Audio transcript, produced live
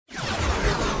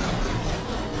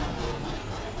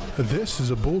This is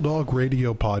a Bulldog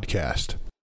Radio podcast.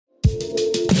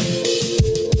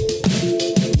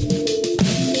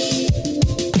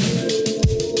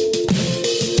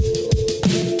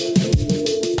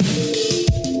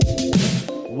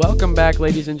 Welcome back,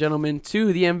 ladies and gentlemen,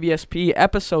 to the MVSP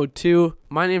Episode 2.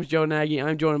 My name is Joe Nagy.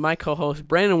 I'm joined by my co-host,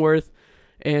 Brandon Worth.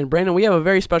 And, Brandon, we have a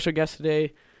very special guest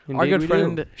today, our good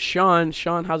friend, Sean.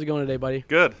 Sean, how's it going today, buddy?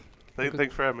 Good.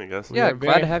 Thanks for having me, guys. Yeah,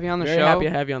 glad to have you on the show. Very happy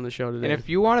to have you on the show today. And if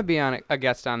you want to be on a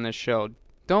guest on this show,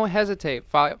 don't hesitate.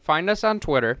 Find us on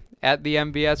Twitter, at the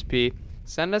MVSP.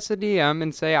 Send us a DM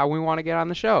and say, we want to get on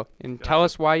the show. And tell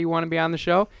us why you want to be on the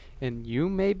show. And you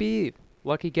may be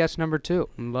lucky guest number 2.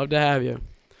 Love to have you.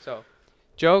 So,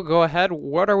 Joe, go ahead.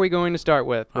 What are we going to start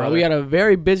with? We had a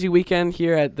very busy weekend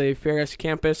here at the Ferris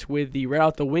campus with the Right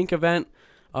Out the Wink event.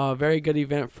 Very good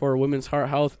event for women's heart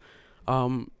health.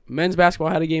 Men's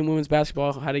basketball had a game. Women's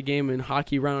basketball had a game. And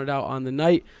hockey rounded out on the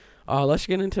night. Let's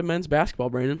get into men's basketball,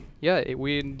 Brandon. Yeah,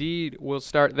 we indeed will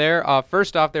start there.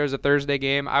 First off, there was a Thursday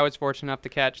game. I was fortunate enough to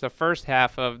catch the first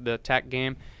half of the Tech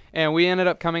game, and we ended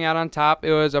up coming out on top.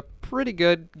 It was a pretty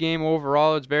good game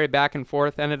overall. It was very back and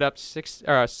forth. Ended up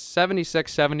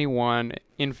 76-71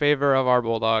 in favor of our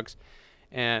Bulldogs.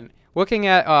 And looking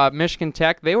at Michigan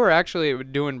Tech, they were actually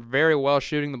doing very well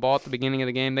shooting the ball at the beginning of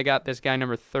the game. They got this guy,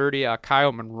 number 30,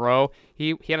 Kyle Monroe.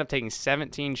 He ended up taking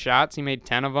 17 shots. He made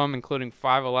 10 of them, including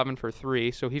 5-11 for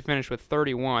 3, so he finished with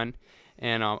 31.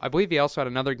 And I believe he also had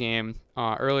another game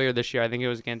earlier this year. I think it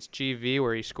was against GV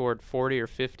where he scored 40 or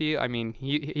 50. I mean,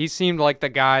 he seemed like the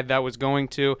guy that was going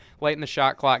to lighten the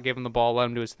shot clock, give him the ball, let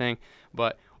him do his thing.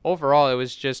 But overall, it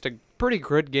was just a pretty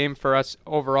good game for us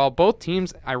overall. Both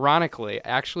teams, ironically,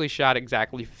 actually shot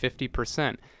exactly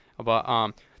 50%.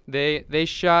 But they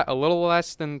shot a little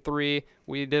less than 3.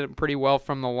 We did pretty well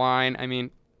from the line. I mean,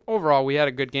 overall, we had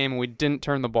a good game, and we didn't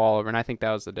turn the ball over, and I think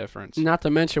that was the difference. Not to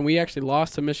mention, we actually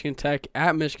lost to Michigan Tech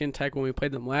at Michigan Tech when we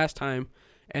played them last time,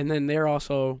 and then they're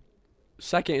also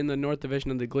second in the North Division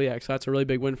of the GLIAC, so that's a really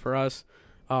big win for us,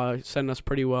 setting us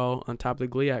pretty well on top of the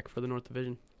GLIAC for the North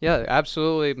Division. Yeah,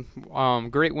 absolutely.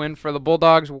 Great win for the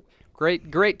Bulldogs.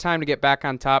 Great time to get back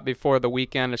on top before the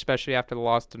weekend, especially after the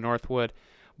loss to Northwood.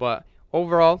 But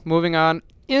overall, moving on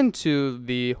into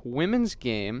the women's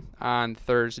game on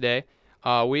Thursday,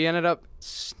 we ended up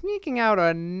sneaking out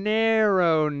a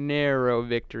narrow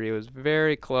victory. It was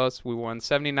very close. We won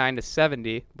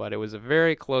 79-70, but it was a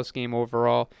very close game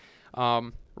overall.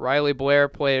 Riley Blair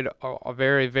played a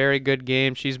very, very good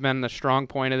game. She's been the strong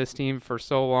point of this team for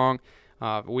so long.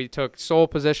 We took sole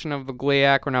position of the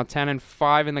GLIAC. We're now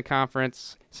 10-5 in the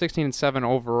conference, 16-7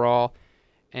 overall.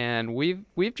 And we've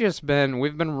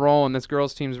been rolling. This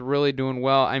girls' team's really doing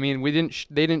well. I mean,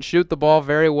 they didn't shoot the ball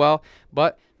very well,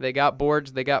 but they got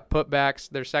boards, they got putbacks.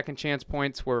 Their second chance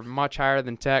points were much higher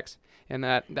than Tech's, and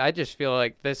that I just feel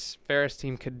like this Ferris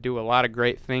team could do a lot of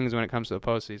great things when it comes to the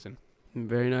postseason.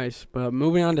 Very nice. But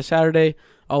moving on to Saturday,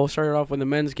 we'll start it off with the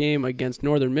men's game against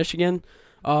Northern Michigan.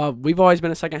 We've always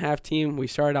been a second half team. We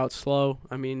started out slow.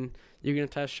 I mean, you're going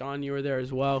to test Sean. You were there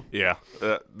as well. Yeah.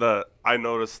 I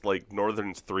noticed, like,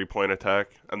 Northern's 3-point attack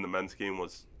and the men's game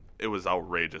was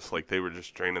outrageous. Like, they were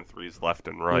just draining threes left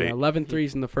and right. Yeah, 11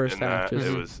 threes in the first half.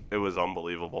 It was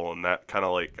unbelievable. And that kind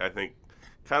of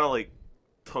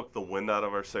took the wind out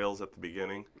of our sails at the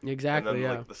beginning. Exactly, and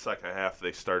then, yeah. like, the second half,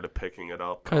 they started picking it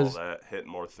up and all that, hitting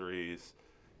more threes,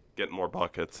 getting more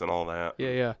buckets and all that.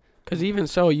 Yeah. Because even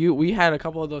so, we had a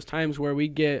couple of those times where we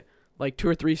get like 2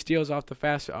 or 3 steals off the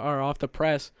press,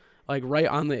 like right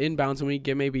on the inbounds, and we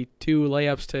get maybe 2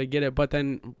 layups to get it. But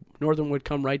then Northern would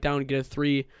come right down and get a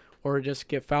 3, or just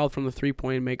get fouled from the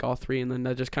 3-point and make all 3, and then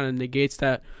that just kind of negates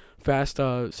that fast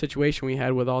situation we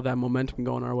had with all that momentum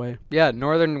going our way. Yeah,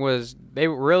 Northern they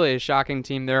were really a shocking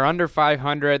team. They're under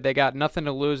 500. They got nothing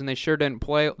to lose, and they sure didn't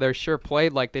play. They sure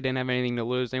played like they didn't have anything to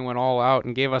lose. They went all out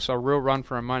and gave us a real run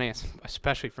for our money,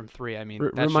 especially from 3. I mean,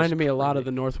 reminded me a lot of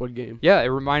the Northwood game. Yeah, it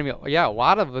reminded me. Yeah, a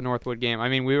lot of the Northwood game. I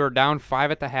mean, we were down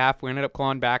 5 at the half. We ended up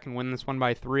clawing back and winning this one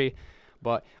by 3.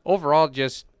 But overall,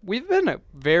 we've been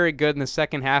very good in the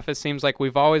second half. It seems like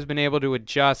we've always been able to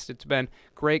adjust. It's been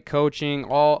great coaching,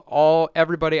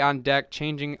 everybody on deck,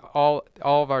 changing all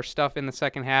of our stuff in the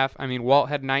second half. I mean, Walt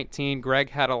had 19,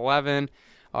 Greg had 11,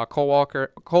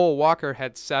 Cole Walker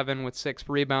had 7 with 6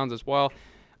 rebounds as well.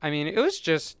 I mean,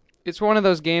 it's one of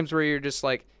those games where you're just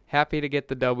like happy to get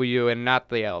the W and not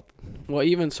the L. Well,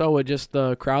 even so, with just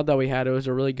the crowd that we had, it was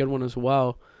a really good one as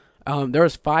well. There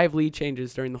was 5 lead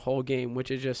changes during the whole game, which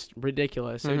is just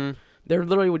ridiculous. Mm-hmm. There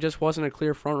literally just wasn't a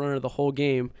clear front runner the whole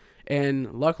game.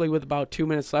 And luckily, with about 2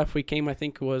 minutes left, we came, I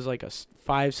think it was like a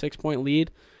 5-6 point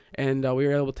lead. and we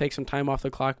were able to take some time off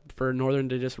the clock for Northern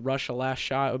to just rush a last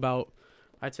shot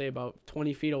I'd say about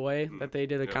 20 feet away. That they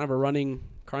did a kind of a running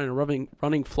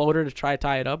floater to try to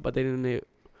tie it up, but they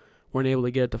weren't able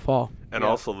to get it to fall. And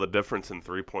also the difference in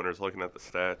three-pointers, looking at the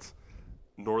stats,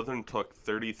 Northern took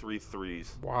 33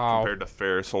 threes compared to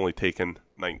Ferris only taking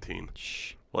 19.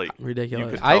 Like, ridiculous.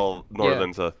 You could tell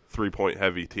Northern's a three-point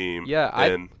heavy team. Yeah,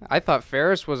 I thought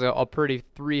Ferris was a pretty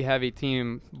three-heavy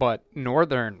team, but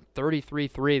Northern, 33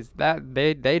 threes, that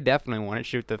they definitely want to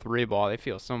shoot the three ball. They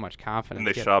feel so much confidence.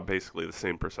 And they shot basically the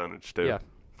same percentage, too. Yeah.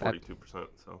 42%.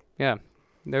 So yeah,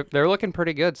 they're looking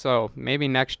pretty good, so maybe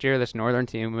next year this Northern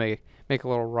team may make a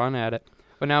little run at it.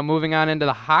 But now moving on into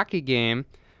the hockey game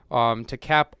to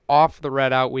cap off the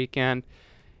Red Out weekend.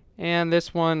 And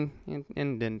this one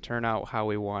didn't turn out how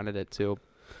we wanted it to.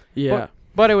 Yeah.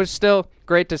 But it was still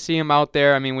great to see him out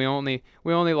there. I mean, we only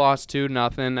lost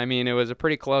 2-0. I mean, it was a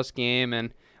pretty close game,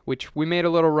 and which we made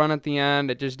a little run at the end.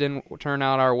 It just didn't turn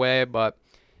out our way, but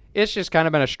it's just kind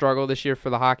of been a struggle this year for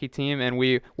the hockey team, and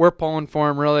we're pulling for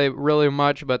them really, really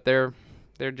much, but they're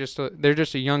just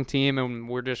a young team, and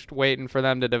we're just waiting for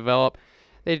them to develop.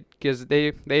 Because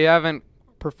they haven't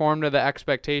perform to the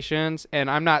expectations, and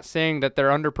I'm not saying that they're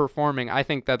underperforming. I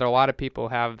think that a lot of people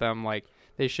have them like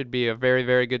they should be a very,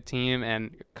 very good team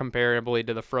and comparably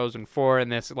to the Frozen Four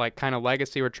and this like kind of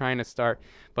legacy we're trying to start.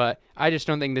 But I just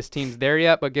don't think this team's there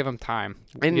yet, but give them time.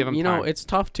 And, know, it's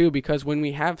tough, too, because when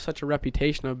we have such a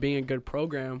reputation of being a good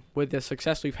program with the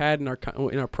success we've had in our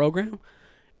program,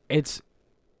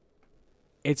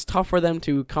 it's tough for them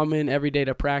to come in every day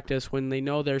to practice when they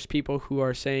know there's people who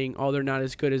are saying, oh, they're not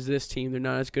as good as this team. They're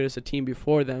not as good as the team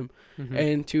before them. Mm-hmm.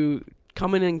 And to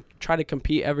come in and try to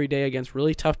compete every day against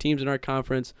really tough teams in our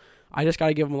conference, I just got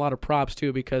to give them a lot of props,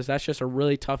 too, because that's just a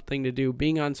really tough thing to do.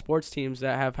 Being on sports teams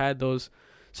that have had those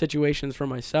situations for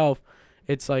myself,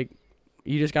 it's like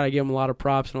you just got to give them a lot of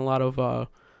props and a lot of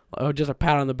just a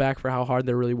pat on the back for how hard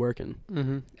they're really working.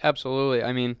 Mm-hmm. Absolutely.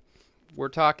 I mean, we're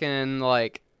talking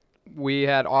like we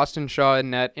had Austin Shaw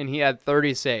in net, and he had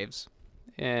 30 saves.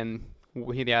 And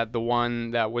he had the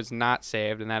one that was not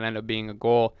saved, and that ended up being a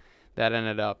goal that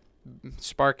ended up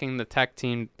sparking the Tech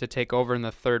team to take over in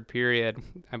the third period.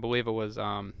 I believe it was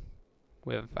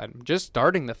with just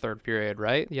starting the third period,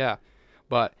 right? Yeah.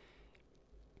 But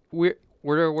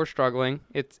we're struggling.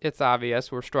 It's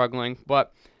obvious we're struggling,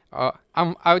 but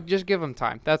I would just give them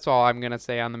time. That's all I'm going to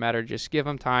say on the matter. Just give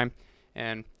them time.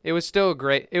 And it was still a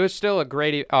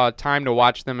great time to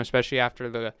watch them, especially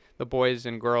after the boys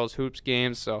and girls hoops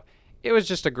games. So it was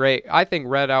just I think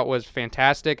Red Out was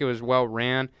fantastic. It was well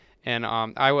ran, and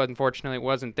I unfortunately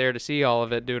wasn't there to see all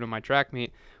of it due to my track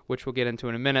meet, which we'll get into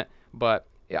in a minute. But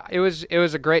yeah, it was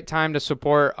a great time to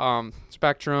support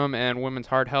Spectrum and Women's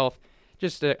Heart Health.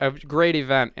 Just a great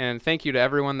event, and thank you to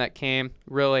everyone that came.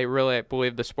 Really, really, I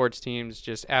believe the sports teams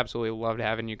just absolutely loved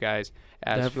having you guys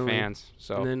as fans.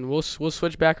 So, and then we'll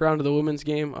switch back around to the women's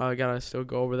game. I gotta still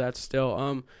go over that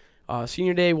still.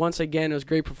 Senior day once again, it was a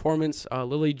great performance.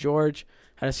 Lily George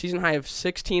had a season high of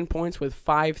 16 points with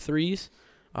 5 threes,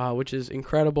 which is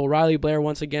incredible. Riley Blair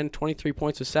once again 23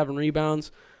 points with 7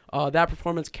 rebounds. That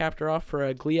performance capped her off for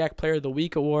a GLIAC Player of the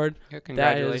Week award. Yeah,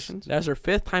 congratulations. That's her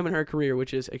 5th time in her career,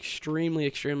 which is extremely,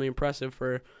 extremely impressive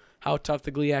for how tough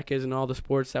the GLIAC is in all the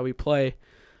sports that we play.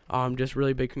 Just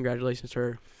really big congratulations to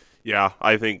her. Yeah,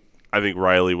 I think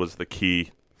Riley was the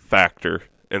key factor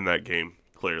in that game,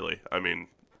 clearly. I mean,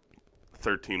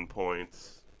 13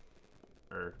 points,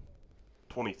 or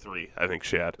 23, I think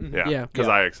she had. Mm-hmm. Yeah, because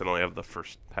I accidentally have the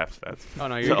first half stats. Oh,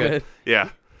 no, you're good. Yeah.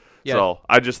 Yeah. So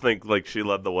I just think like she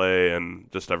led the way,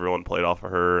 and just everyone played off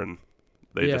of her, and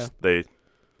they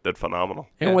did phenomenal.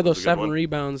 And with those 7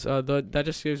 rebounds, that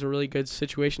just gives a really good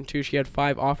situation too. She had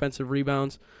 5 offensive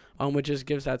rebounds, which just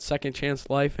gives that second chance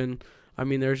life. And I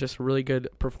mean, there's just a really good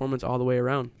performance all the way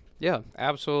around. Yeah,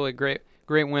 absolutely great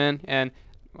win. And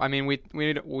I mean,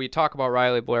 we talk about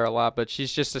Riley Blair a lot, but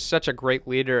she's just such a great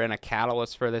leader and a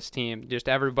catalyst for this team. Just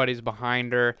everybody's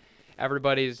behind her,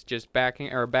 everybody's just backing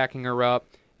her up.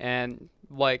 And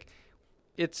like,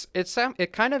 it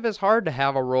kind of is hard to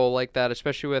have a role like that,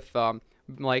 especially with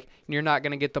like you're not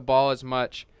going to get the ball as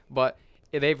much. But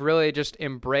they've really just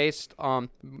embraced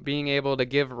being able to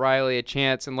give Riley a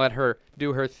chance and let her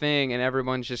do her thing, and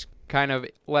everyone's just kind of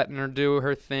letting her do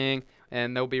her thing,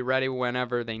 and they'll be ready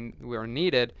whenever they were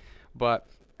needed. But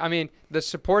I mean, the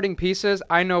supporting pieces,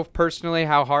 I know personally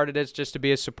how hard it is just to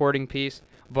be a supporting piece,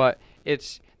 but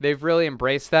they've really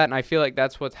embraced that, and I feel like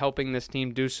that's what's helping this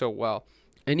team do so well.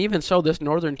 And even so, this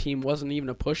Northern team wasn't even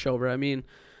a pushover. I mean,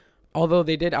 although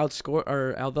Ferris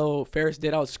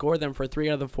did outscore them for 3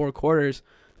 out of the 4 quarters,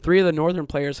 3 of the Northern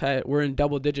players were in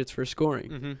double digits for scoring.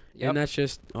 Mm-hmm. Yep. And that's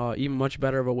just even much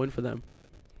better of a win for them.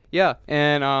 Yeah,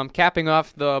 and capping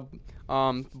off the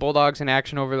Bulldogs in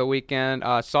action over the weekend,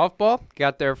 softball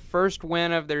got their first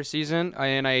win of their season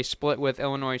in a split with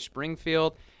Illinois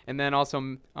Springfield. And then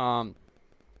also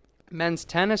men's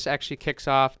tennis actually kicks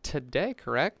off today,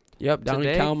 correct? Yep, down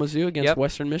Today? in Kalamazoo against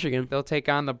Western Michigan. They'll take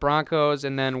on the Broncos.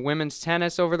 And then women's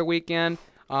tennis over the weekend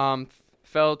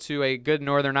fell to a good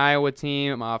Northern Iowa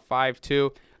team,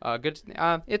 5-2. Good.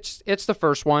 It's the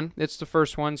first one. It's the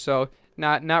first one, so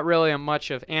not really much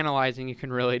of analyzing you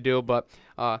can really do. But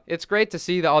it's great to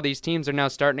see that all these teams are now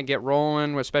starting to get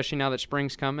rolling, especially now that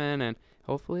spring's coming and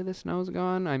hopefully the snow's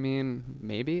gone. I mean,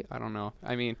 maybe. I don't know.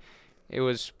 I mean, it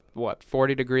was,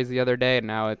 40 degrees the other day, and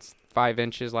now it's 5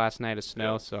 inches last night of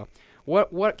snow. Yeah. So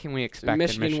what can we expect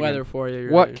Michigan in Michigan? weather for you.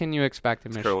 What right? can you expect in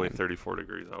It's Michigan? currently 34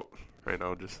 degrees out right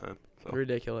now, just then. So.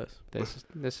 Ridiculous.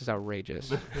 This is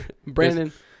outrageous.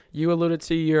 Brandon, you alluded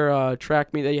to your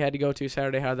track meet that you had to go to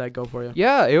Saturday. How did that go for you?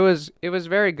 Yeah, it was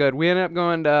very good. We ended up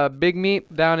going to Big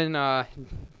Meet down in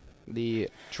the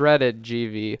dreaded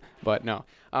GV, but no.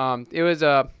 It was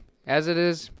as it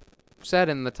is said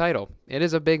in the title, it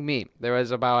is a big meet. There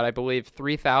was about, I believe,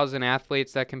 3,000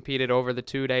 athletes that competed over the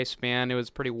 2-day span. It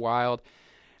was pretty wild.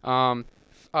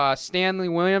 Stanley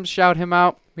Williams, shout him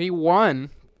out. He won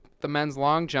the men's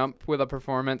long jump with a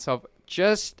performance of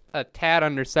just a tad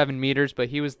under 7 meters, but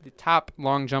he was the top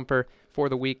long jumper for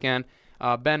the weekend.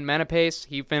 Ben Menapace,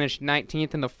 he finished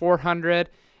 19th in the 400.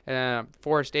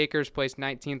 Forrest Akers placed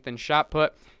 19th in shot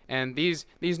put. And these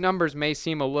numbers may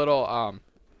seem a little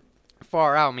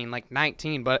far out. I mean, like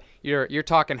 19, but you're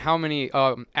talking how many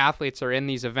athletes are in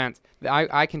these events.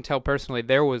 I can tell personally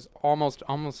there was almost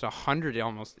 100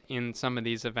 almost in some of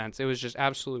these events. It was just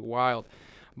absolutely wild.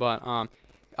 But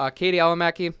Katie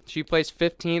Alamaki, she placed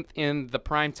 15th in the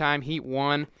primetime Heat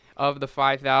 1 of the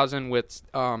 5,000 with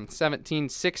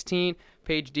 17:16.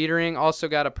 Paige Dietering also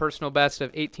got a personal best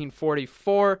of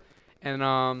 18:44.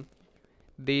 And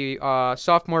the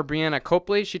sophomore Brianna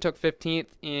Copley, she took 15th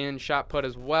in shot put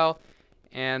as well.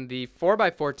 And the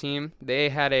 4x4 team, they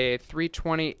had a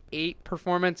 3:28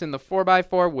 performance in the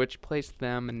 4x4, which placed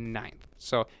them 9th.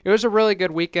 So it was a really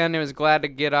good weekend. I was glad to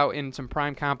get out in some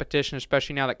prime competition,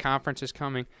 especially now that conference is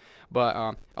coming. But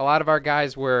a lot of our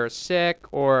guys were sick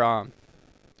or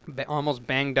almost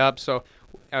banged up. So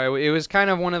it was kind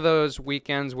of one of those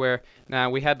weekends where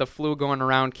we had the flu going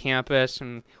around campus,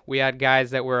 and we had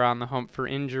guys that were on the hump for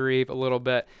injury a little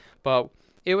bit. But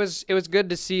it was good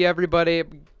to see everybody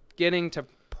getting to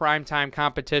primetime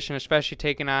competition, especially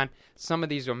taking on some of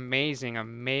these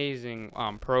amazing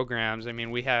programs. I mean,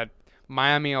 we had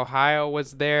Miami, Ohio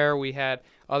was there. We had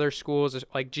other schools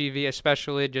like GV,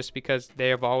 especially just because they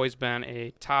have always been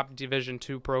a top Division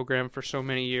II program for so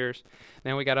many years.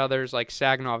 Then we got others like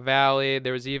Saginaw Valley.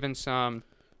 There was even some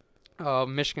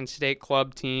Michigan State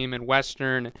club team and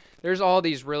Western. There's all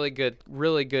these really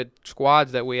good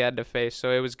squads that we had to face.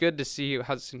 So it was good to see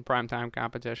us in primetime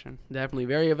competition. Definitely.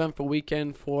 Very eventful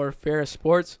weekend for Ferris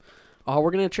Sports.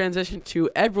 We're going to transition to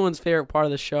everyone's favorite part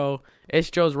of the show. It's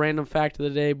Joe's random fact of the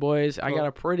day, boys. I got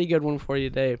a pretty good one for you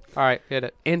today. All right, hit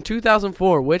it. In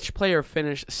 2004, which player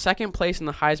finished second place in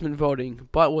the Heisman voting,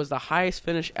 but was the highest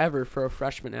finish ever for a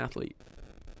freshman athlete?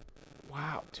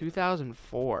 Wow,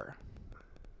 2004.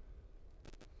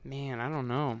 Man, I don't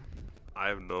know.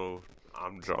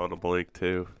 I'm drawing a blank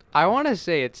too. I want to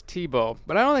say it's Tebow,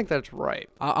 but I don't think that's right.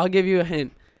 I'll give you a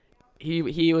hint.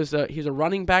 He's a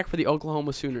running back for the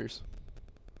Oklahoma Sooners.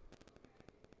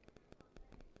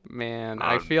 Man,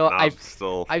 I'm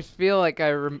still. I feel like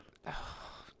oh,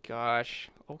 gosh,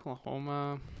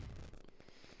 Oklahoma.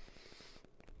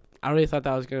 I really thought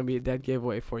that was gonna be a dead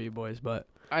giveaway for you boys, but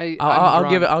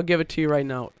I'll give it to you right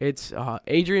now. It's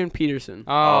Adrian Peterson.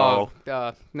 Oh,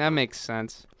 that makes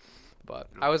sense. But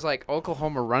I was like,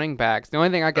 Oklahoma running backs. The only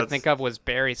thing I could think of was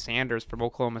Barry Sanders from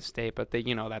Oklahoma State, but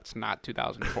that's not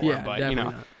 2004. Yeah, but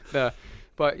definitely not.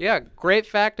 But yeah, great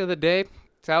fact of the day.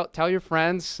 Tell your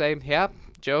friends. Say, yeah,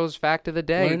 Joe's fact of the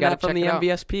day. Learn You got that to from check the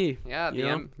it out. MVSP. Yeah,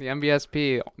 you the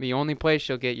MVSP, the only place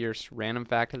you'll get your random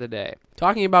fact of the day.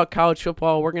 Talking about college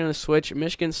football, we're gonna switch.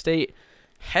 Michigan State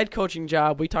head coaching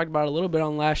job. We talked about it a little bit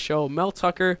on last show. Mel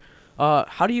Tucker.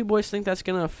 How do you boys think that's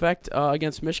going to affect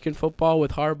against Michigan football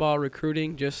with Harbaugh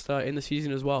recruiting just in the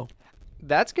season as well?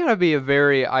 That's going to be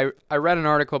I read an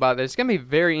article about this. It's going to be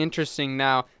very interesting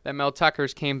now that Mel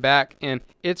Tucker's came back, and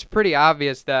it's pretty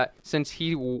obvious that since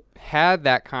he had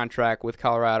that contract with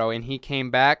Colorado and he came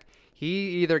back,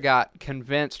 he either got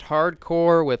convinced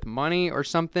hardcore with money or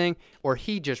something, or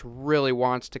he just really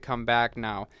wants to come back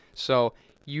now. So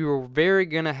you're very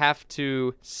going to have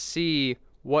to see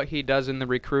what he does in the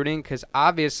recruiting, because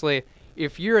obviously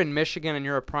if you're in Michigan and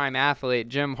you're a prime athlete,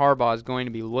 Jim Harbaugh is going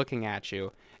to be looking at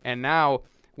you. And now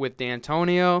with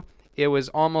D'Antonio, he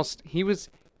was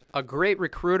a great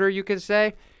recruiter, you could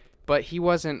say, but he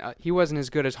wasn't as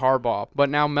good as Harbaugh. But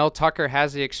now Mel Tucker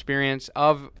has the experience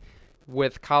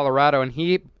with Colorado, and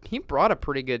he brought a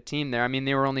pretty good team there. I mean,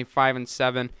 they were only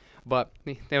 5-7, but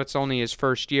it's only his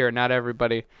first year. Not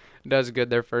everybody does good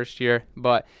their first year,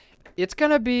 but it's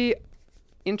gonna be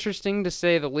interesting to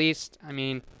say the least. I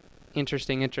mean,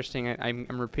 interesting. I'm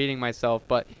repeating myself,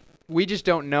 but we just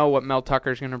don't know what Mel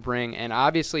Tucker's going to bring, and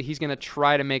obviously he's going to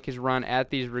try to make his run at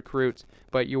these recruits,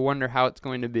 but you wonder how it's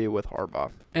going to be with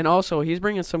Harbaugh. And also, he's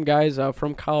bringing some guys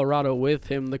from Colorado with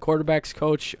him. The quarterback's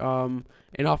coach and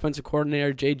offensive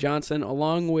coordinator, Jay Johnson,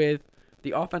 along with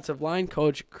the offensive line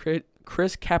coach,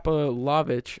 Chris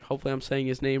Kapilovich. Hopefully I'm saying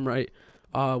his name right,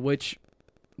 which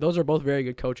those are both very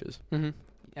good coaches. Mm-hmm.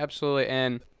 Absolutely,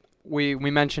 and we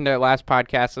mentioned it last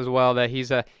podcast as well that he's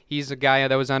a guy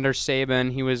that was under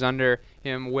Saban. He was under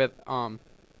him with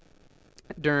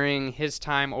during his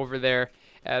time over there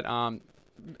at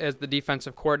as the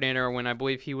defensive coordinator when I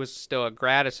believe he was still a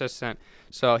grad assistant.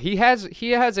 So he has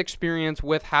experience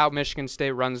with how Michigan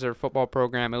State runs their football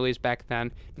program, at least back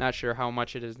then. Not sure how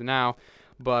much it is now,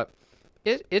 but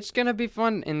it's going to be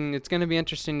fun, and it's going to be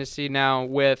interesting to see now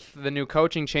with the new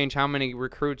coaching change how many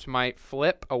recruits might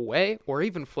flip away or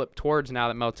even flip towards now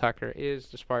that Mel Tucker is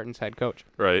the Spartans head coach.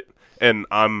 Right. And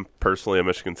I'm personally a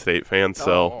Michigan State fan,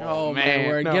 so Oh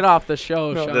man, get off the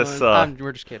show, Sean.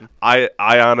 We're just kidding. I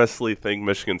honestly think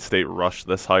Michigan State rushed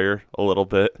this hire a little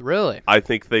bit. Really? I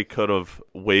think they could have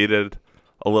waited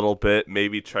a little bit,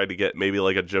 maybe try to get maybe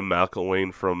like a Jim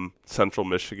McElwain from Central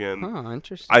Michigan. Oh,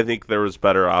 interesting. I think there was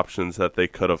better options that they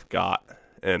could have got,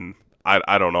 and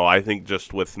I don't know. I think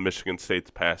just with Michigan State's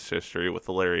past history with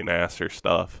the Larry Nassar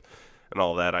stuff and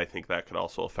all that, I think that could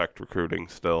also affect recruiting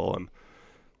still. And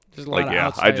Just a lot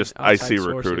of I see outside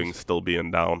recruiting sources. still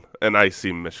being down, and I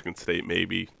see Michigan State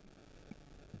maybe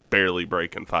barely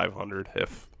breaking 500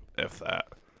 if that.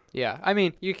 Yeah, I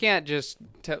mean, you can't just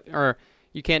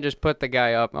put the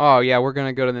guy up. Oh yeah, we're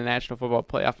gonna go to the National Football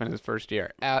Playoff in his first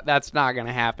year. That's not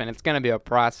gonna happen. It's gonna be a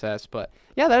process. But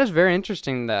yeah, that is very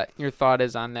interesting that your thought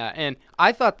is on that. And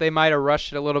I thought they might have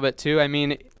rushed it a little bit too. I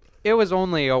mean, it was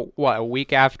only a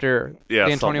week after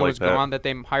D'Antonio was gone that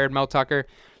they hired Mel Tucker.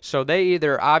 So they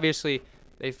either obviously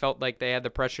they felt like they had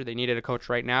the pressure, they needed a coach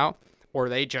right now, or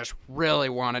they just really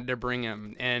wanted to bring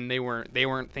him and they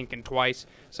weren't thinking twice.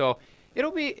 So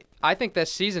I think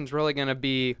this season's really gonna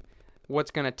be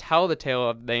what's going to tell the tale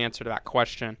of the answer to that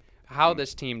question, how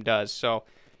this team does. So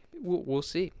we'll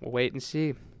see. We'll wait and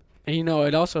see. And,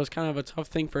 it also is kind of a tough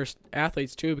thing for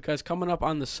athletes, too, because coming up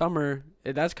on the summer,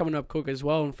 that's coming up quick as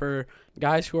well. And for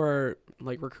guys who are,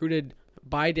 recruited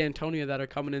by D'Antonio that are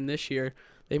coming in this year,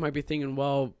 they might be thinking,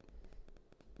 well,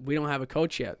 we don't have a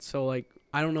coach yet. So, I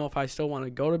don't know if I still want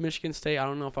to go to Michigan State. I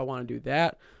don't know if I want to do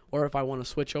that or if I want to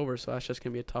switch over. So that's just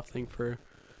going to be a tough thing for –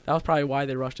 that was probably why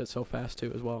they rushed it so fast,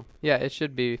 too, as well. Yeah, it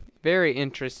should be very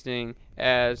interesting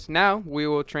as now we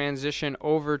will transition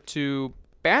over to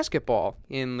basketball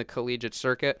in the collegiate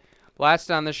circuit.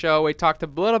 Last on the show, we talked a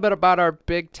little bit about our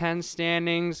Big Ten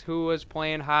standings, who was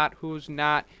playing hot, who's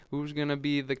not, who's going to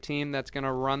be the team that's going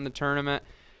to run the tournament.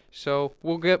 So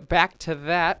we'll get back to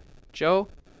that. Joe,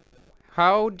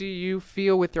 how do you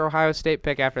feel with your Ohio State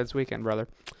pick after this weekend, brother?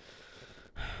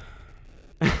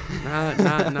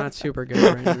 Not super good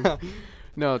right now.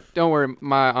 No, don't worry.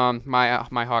 My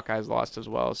Hawkeyes lost as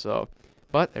well. So,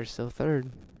 but they're still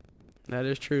third. That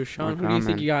is true. Sean, who do you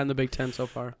think you got in the Big Ten so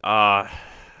far? I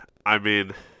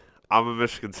mean, I'm a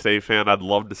Michigan State fan. I'd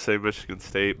love to say Michigan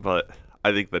State, but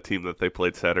I think the team that they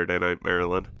played Saturday night,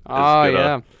 Maryland, is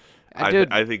yeah.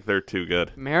 I think they're too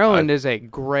good. Maryland is a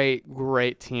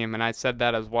great team, and I said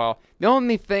that as well. The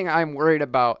only thing I'm worried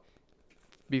about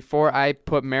before I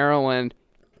put Maryland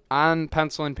on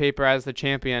pencil and paper as the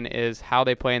champion is how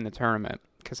they play in the tournament.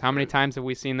 Because how many times have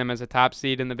we seen them as a top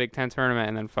seed in the Big Ten tournament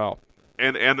and then fall?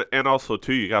 And also,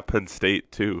 too, you got Penn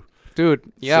State, too. Dude,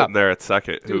 yeah. Sitting there at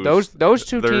second. Dude, those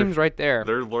two teams right there.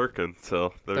 They're lurking,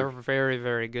 so they're very,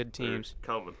 very good teams.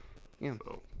 Coming. Yeah.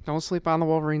 So. Don't sleep on the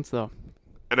Wolverines, though.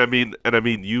 And I mean,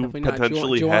 you Definitely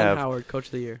potentially Juwan have Howard, Coach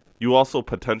of the Year. You also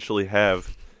potentially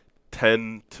have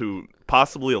 10 to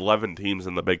possibly 11 teams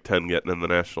in the Big Ten getting in the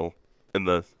national in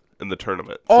the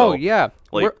tournament. Oh, so, yeah.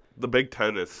 The Big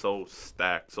Ten is so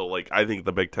stacked. So, I think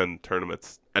the Big Ten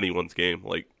tournament's anyone's game.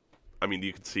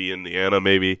 You could see Indiana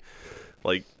maybe,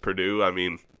 Purdue. I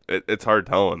mean, it's hard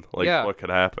telling, what could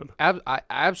happen. I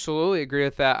absolutely agree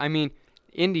with that. I mean,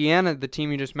 Indiana, the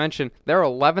team you just mentioned, they're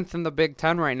 11th in the Big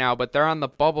Ten right now, but they're on the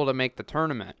bubble to make the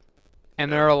tournament,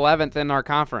 and they're 11th in our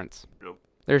conference. Yep.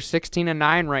 They're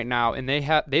 16-9 right now, and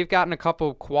they've gotten a couple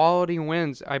of quality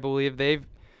wins. I believe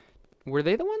were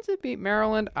they the ones that beat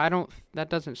Maryland? That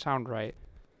doesn't sound right,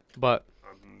 but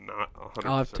I'm not 100%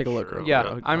 I'll have to take a look sure.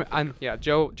 real yeah,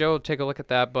 Joe will take a look at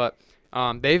that, but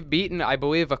they've beaten, I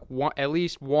believe, at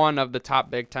least one of the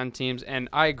top Big Ten teams, and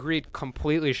I agreed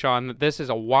completely, Sean, that this is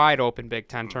a wide-open Big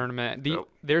Ten tournament.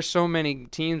 There's so many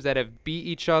teams that have beat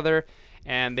each other,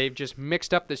 and they've just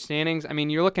mixed up the standings. I mean,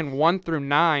 you're looking 1 through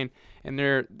 9, and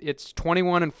it's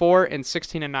 21-4 and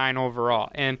 16-9 overall.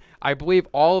 And I believe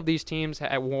all of these teams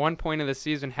at one point of the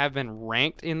season have been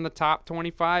ranked in the top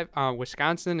 25.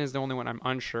 Wisconsin is the only one I'm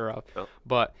unsure of,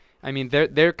 but I mean,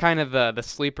 they're kind of the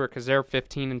sleeper because they're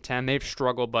 15-10. They've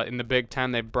struggled, but in the Big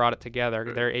Ten, they've brought it together.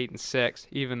 Right. They're 8-6,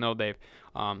 even though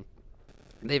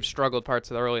they've struggled parts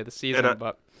of the early of the season.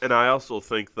 And I also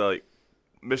think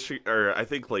I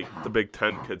think the Big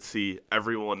Ten could see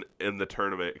everyone in the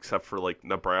tournament except for like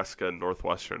Nebraska and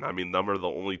Northwestern. I mean, them are the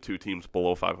only two teams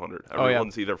below 500.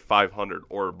 Everyone's either 500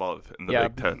 or above in the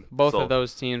Big Ten. Both of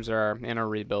those teams are in a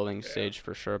rebuilding stage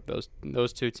for sure.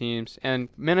 Those two teams, and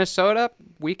Minnesota,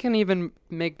 we can even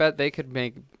make bet they could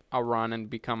make a run and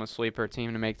become a sleeper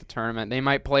team to make the tournament. They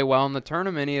might play well in the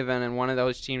tournament even, and one of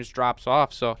those teams drops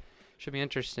off. So. Should be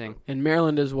interesting. And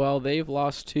Maryland as well. They've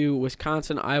lost to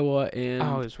Wisconsin, Iowa, and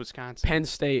it was Wisconsin. Penn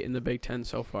State in the Big Ten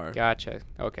so far. Gotcha.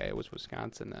 Okay, it was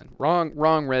Wisconsin then.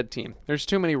 Wrong red team. There's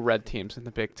too many red teams in the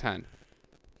Big Ten.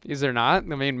 Is there not?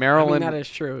 I mean, Maryland. that is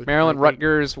true. Maryland,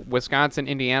 Rutgers, Wisconsin,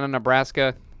 Indiana,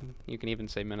 Nebraska. You can even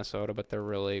say Minnesota, but they're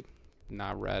really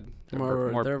not red. They're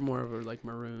more of a like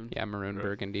maroon. Yeah, maroon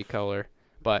burgundy color.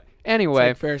 But anyway,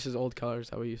 it's like Ferris's old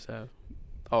colors that we used to have.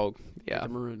 Oh, yeah. The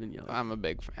maroon and yellow. I'm a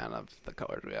big fan of the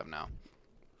colors we have now.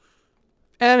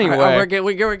 Anyway. We're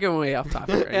getting way off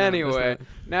topic right anyway,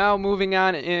 now moving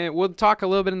on, we'll talk a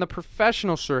little bit in the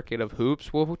professional circuit of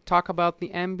hoops. We'll talk about the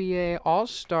NBA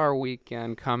All-Star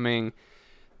Weekend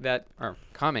that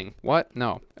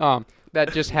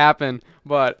just happened.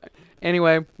 But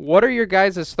anyway, what are your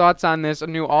guys' thoughts on this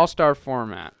new All-Star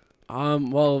format?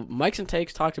 Well, Mikes and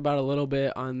Takes talked about it a little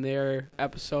bit on their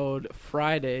episode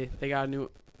Friday. They got a new.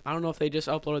 I don't know if they just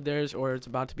uploaded theirs or it's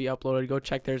about to be uploaded. Go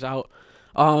check theirs out.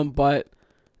 But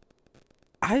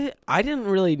I didn't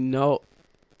really know.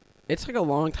 It's like a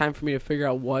long time for me to figure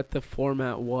out what the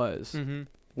format was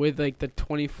with like the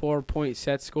 24-point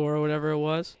set score or whatever it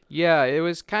was. Yeah, it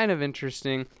was kind of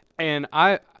interesting, and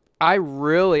I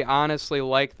really honestly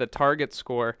like the target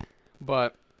score,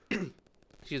 but.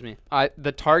 Excuse me.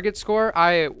 The target score,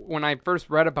 when I first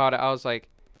read about it, I was like,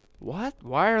 what?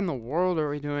 Why in the world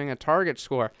are we doing a target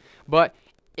score? But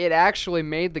it actually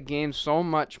made the game so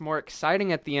much more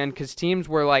exciting at the end because teams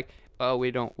were like, oh,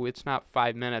 it's not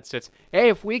 5 minutes. It's, hey,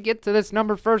 if we get to this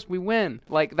number first, we win.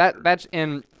 Like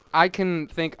and I can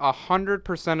think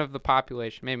 100% of the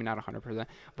population, maybe not 100%,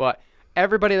 but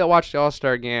everybody that watched the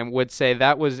All-Star game would say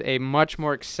that was a much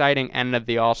more exciting end of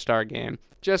the All-Star game.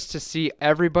 Just to see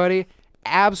everybody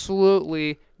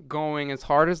absolutely going as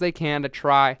hard as they can to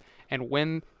try and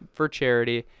win for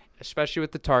charity, especially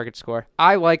with the target score.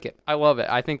 I like it. I love it.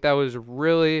 I think that was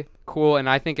really cool, and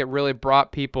I think it really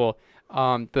brought people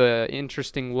the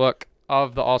interesting look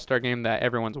of the All-Star game that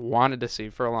everyone's wanted to see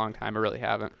for a long time. I really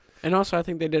haven't. And also, I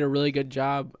think they did a really good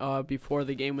job before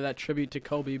the game with that tribute to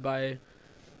Kobe by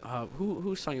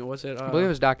who sung it? Was it? I believe it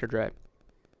was Dr. Dre.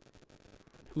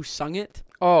 Who sung it?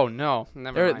 Oh no,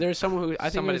 never mind. There's someone who I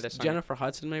think Somebody it was that Jennifer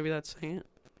Hudson maybe that sang it.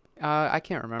 I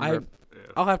can't remember.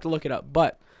 I'll have to look it up,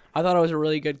 but I thought it was a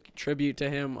really good tribute to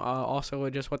him. Also,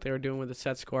 with just what they were doing with the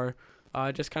set score,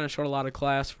 just kind of showed a lot of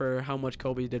class for how much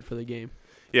Kobe did for the game.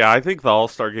 Yeah, I think the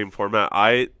All-Star game format.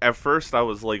 At first I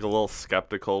was like a little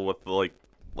skeptical with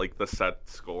like the set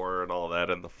score and all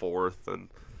that and the fourth and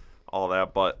all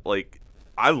that, but like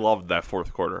I loved that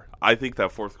fourth quarter. I think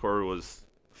that fourth quarter was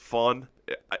fun.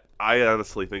 I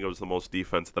honestly think it was the most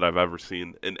defense that I've ever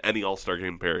seen in any All-Star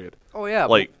game period. Oh yeah,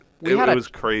 like it was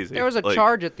crazy. There was a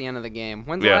charge at the end of the game.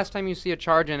 When's the last time you see a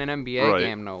charge in an NBA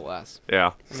game, no less?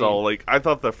 Yeah. So like I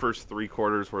thought the first 3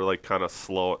 quarters were like kind of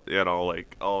slow,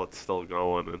 like it's still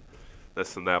going and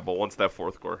this and that. But once that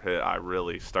fourth quarter hit, I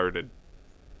really started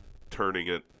turning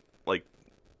it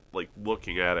like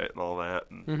looking at it and all that,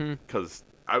 because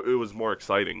it was more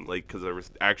exciting, like because there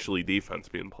was actually defense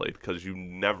being played, because you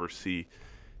never see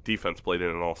defense played in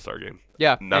an All-Star game.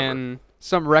 Yeah, never. And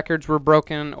some records were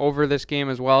broken over this game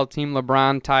as well. Team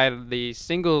LeBron tied the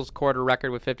singles quarter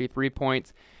record with 53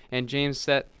 points, and James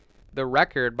set the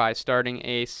record by starting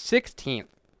a 16th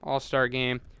All-Star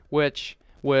game, which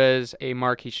was a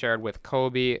mark he shared with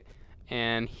Kobe,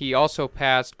 and he also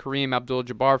passed Kareem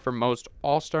Abdul-Jabbar for most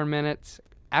All-Star minutes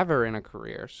ever in a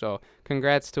career. So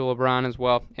congrats to LeBron as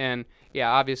well. And yeah,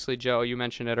 obviously, Joe, you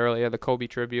mentioned it earlier, the Kobe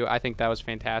tribute. I think that was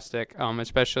fantastic,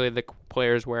 especially the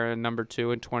players wearing number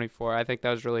 2 and 24. I think that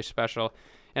was really special.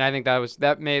 And I think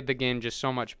that made the game just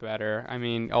so much better. I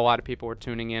mean, a lot of people were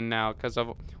tuning in now because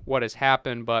of what has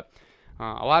happened, but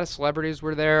a lot of celebrities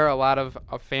were there, a lot of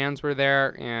fans were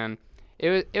there, and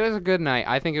it was a good night.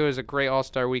 I think it was a great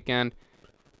All-Star weekend.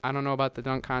 I don't know about the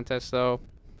dunk contest, though.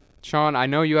 Sean, I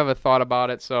know you have a thought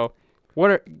about it, so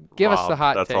give us the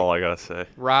hot take. That's all I got to say.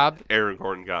 Robbed? Aaron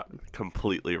Gordon got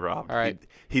completely robbed. All right.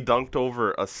 He dunked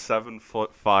over a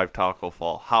 7'5" taco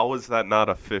fall. How is that not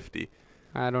a 50?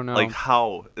 I don't know. Like,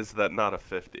 how is that not a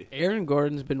 50? Aaron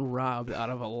Gordon's been robbed out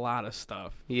of a lot of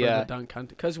stuff for the dunk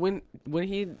contest. Because when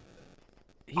he...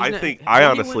 I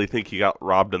honestly think he got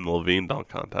robbed in the Levine dunk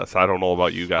contest. I don't know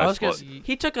about you guys.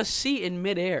 He took a seat in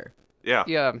midair. Yeah.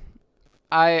 Yeah.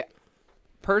 I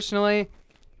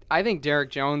think Derek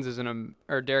Jones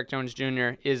Jr.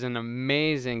 is an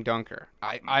amazing dunker.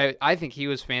 I think he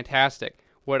was fantastic.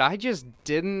 What I just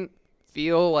didn't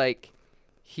feel like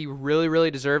he really,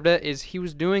 really deserved it is he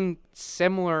was doing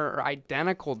similar or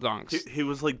identical dunks. He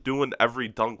was like doing every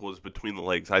dunk was between the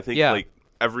legs. I think like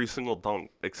every single dunk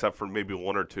except for maybe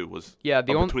one or two was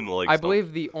between the legs. I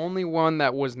believe the only one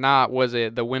that was not was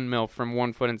the windmill from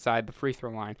 1 foot inside the free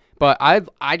throw line. But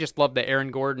I just love that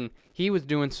Aaron Gordon, he was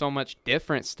doing so much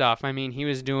different stuff. I mean, he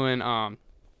was doing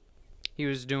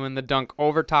the dunk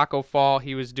over taco fall.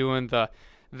 He was doing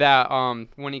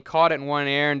when he caught it in one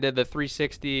air and did the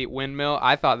 360 windmill.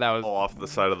 I thought that was off the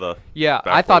side of the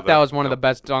I thought that was one of the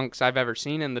best dunks I've ever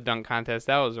seen in the dunk contest.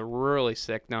 That was a really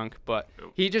sick dunk, but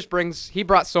he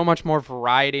brought so much more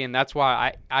variety, and that's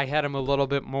why I had him a little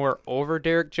bit more over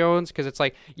Derek Jones, because it's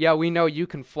like, yeah, we know you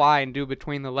can fly and do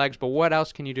between the legs, but what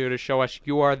else can you do to show us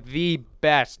you are the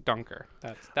best dunker?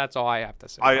 That's all I have to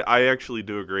say. I actually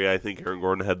do agree. I think Aaron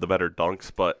Gordon had the better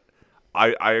dunks, but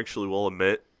I actually will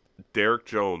admit Derek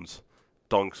Jones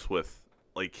dunks with,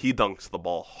 like, he dunks the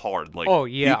ball hard. Like, oh,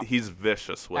 yeah. He's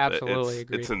vicious with Absolutely it.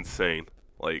 agree. It's insane.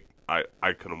 Like,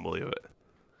 I couldn't believe it.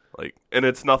 Like, and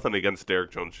it's nothing against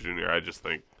Derek Jones Jr. I just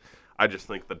think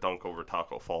the dunk over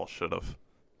taco fall should have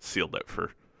sealed it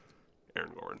for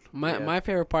Aaron Gordon. My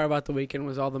favorite part about the weekend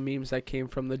was all the memes that came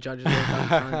from the judges of the dunk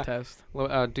contest.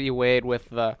 D. Wade with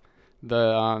the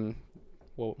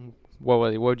what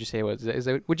would you say it was?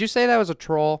 Would you say that was a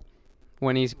troll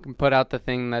when he put out the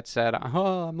thing that said,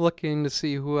 "Oh, I'm looking to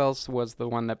see who else was the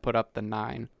one that put up the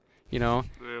 9." You know,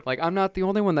 like, I'm not the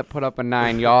only one that put up a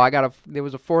 9, y'all. There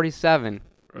was a 47.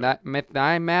 Right.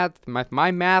 My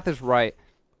math is right.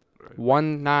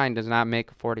 1 9 does not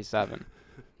make a 47.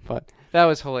 But that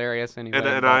was hilarious anyway.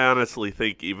 And I honestly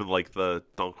think even like the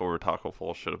dunk over taco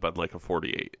fall should have been like a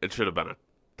 48. It should have been a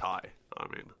tie. I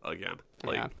mean, again,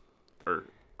 or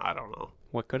I don't know.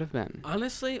 What could have been?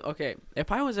 Honestly, okay,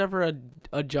 if I was ever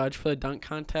a judge for the dunk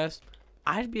contest,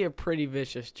 I'd be a pretty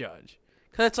vicious judge.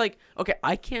 Because it's like, okay,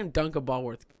 I can't dunk a ball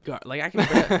worth guard. Like, I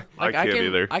can. I can't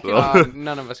either.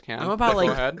 None of us can. I'm about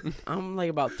I'm like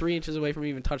about 3 inches away from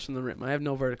even touching the rim. I have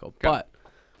no vertical. Okay. But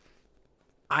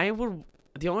I would.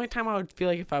 The only time I would feel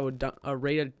like if I would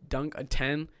rate a dunk a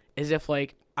 10 is if,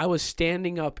 like, I was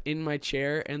standing up in my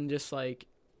chair and just, like,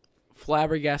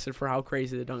 flabbergasted for how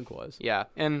crazy the dunk was. Yeah,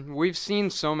 and we've seen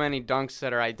so many dunks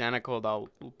that are identical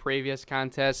to previous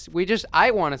contests.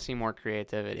 I want to see more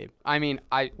creativity. I mean,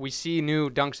 we see new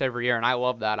dunks every year, and I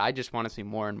love that. I just want to see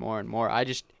more and more and more.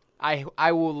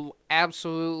 I will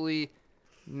absolutely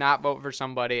not vote for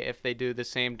somebody if they do the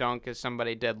same dunk as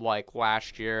somebody did, like,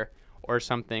 last year or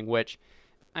something, which,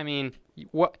 I mean,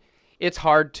 it's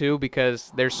hard, too,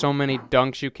 because there's so many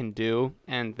dunks you can do,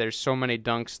 and there's so many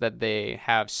dunks that they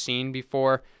have seen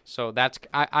before. So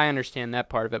I understand that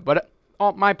part of it. But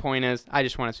my point is, I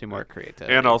just want to see more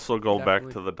creativity. And also going back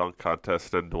to the dunk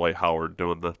contest and Dwight Howard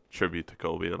doing the tribute to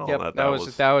Kobe and all that. That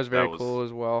was very cool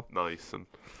as well. Nice and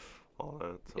all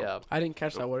that. So. Yeah. I didn't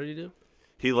catch that. What did he do?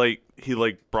 He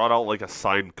brought out like a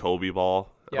signed Kobe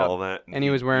ball and all that. And he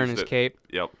was wearing his cape.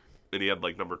 Yep. And he had,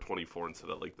 like, number 24 instead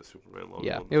of, like, the Superman logo.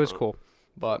 Yeah, it was cool.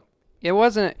 But it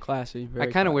wasn't classy. I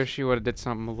kind of wish he would have did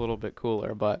something a little bit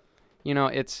cooler. But, you know,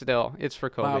 it's for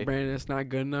Kobe. Wow, Brandon, it's not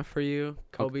good enough for you.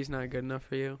 Kobe's not good enough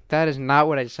for you. That is not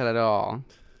what I said at all,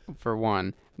 for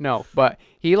one. No, but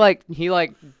he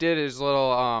did his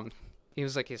little, he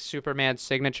was like his Superman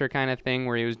signature kind of thing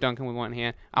where he was dunking with one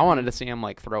hand. I wanted to see him,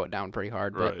 like, throw it down pretty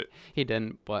hard, but he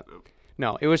didn't. But,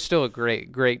 no, it was still a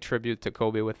great, great tribute to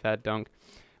Kobe with that dunk.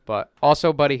 But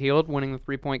also Buddy Hield winning the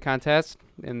 3-point contest,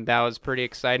 and that was pretty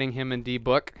exciting. Him and D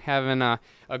Book having a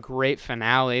great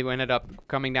finale. We ended up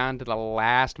coming down to the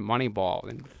last money ball,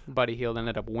 and Buddy Hield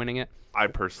ended up winning it. I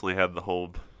personally had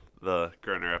the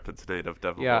Grand Rapids native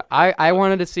Devin Yeah, Booker. I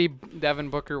wanted to see Devin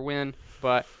Booker win,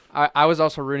 but I was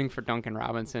also rooting for Duncan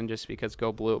Robinson just because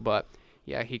go blue. But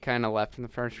yeah, he kind of left in the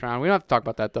first round. We don't have to talk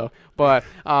about that though. But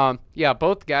yeah,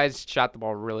 both guys shot the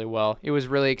ball really well. It was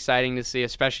really exciting to see,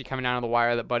 especially coming down to the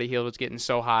wire, that Buddy Hield was getting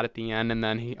so hot at the end, and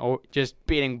then he just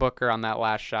beating Booker on that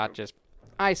last shot, just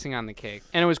icing on the cake.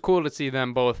 And it was cool to see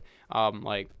them both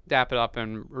like dap it up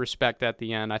and respect at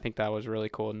the end. I think that was really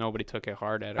cool. Nobody took it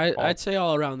hard at it. I'd say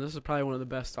all around, this is probably one of the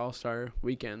best All-Star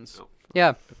weekends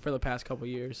Yeah. for the past couple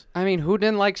years. I mean, who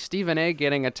didn't like Stephen A.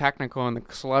 getting a technical in the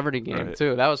celebrity game, Right.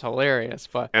 too? That was hilarious.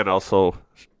 But And also,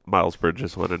 Miles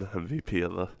Bridges winning MVP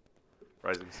of the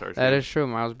Rising Stars. that game. is true.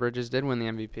 Miles Bridges did win the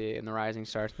MVP in the Rising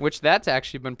Stars, which that's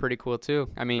actually been pretty cool, too.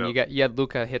 I mean, Yep. you had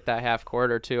Luka hit that half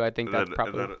court, too. I think And that's then,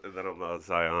 probably... and then on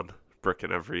Zion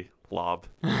bricking every lob,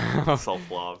 self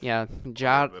lob. Yeah, minute.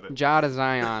 Ja to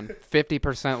Zion,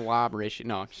 50% lob ratio.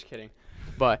 No, just kidding.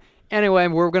 But anyway,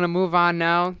 we're going to move on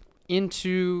now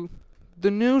into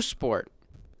the new sport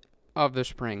of the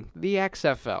spring, the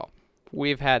XFL.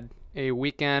 We've had a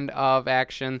weekend of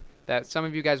action that some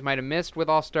of you guys might have missed with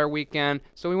All-Star Weekend,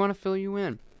 so we want to fill you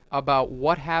in about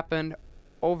what happened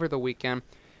over the weekend.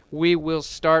 We will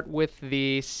start with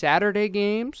the Saturday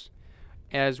games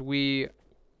as we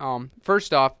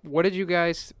first off, what did you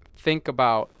guys think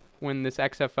about when this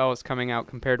XFL is coming out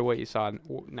compared to what you saw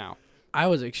now? I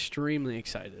was extremely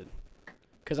excited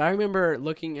because I remember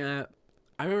talking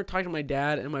to my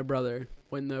dad and my brother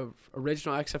when the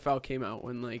original XFL came out,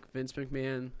 when like Vince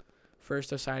McMahon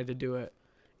first decided to do it,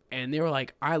 and they were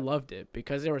like, I loved it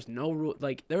because there was no rule.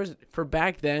 Like there was, for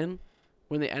back then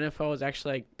when the NFL was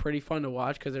actually like pretty fun to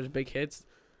watch because there's big hits,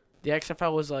 the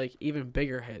XFL was like even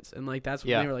bigger hits, and like that's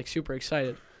when they were like super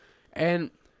excited.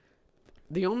 And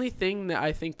the only thing that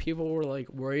I think people were like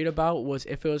worried about was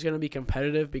if it was going to be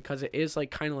competitive, because it is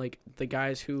like kind of like the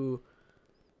guys who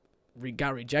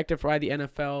got rejected by the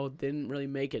NFL, didn't really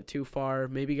make it too far,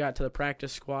 maybe got to the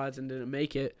practice squads and didn't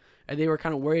make it, and they were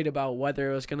kind of worried about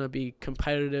whether it was going to be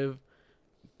competitive,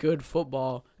 good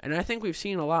football. And I think we've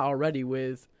seen a lot already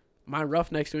with my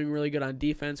Roughnecks doing really good on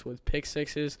defense with pick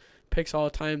sixes, picks all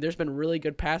the time. There's been really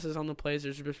good passes on the plays.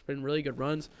 There's just been really good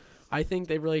runs. I think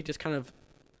they really just kind of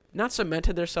not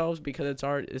cemented themselves because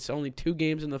it's only 2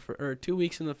 games 2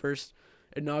 weeks in the first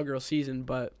inaugural season,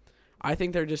 but I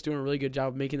think they're just doing a really good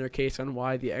job of making their case on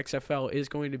why the XFL is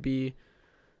going to be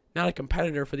not a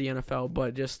competitor for the NFL,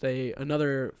 but just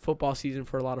another football season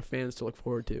for a lot of fans to look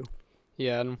forward to.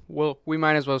 Yeah, and we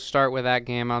might as well start with that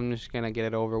game. I'm just going to get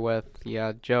it over with.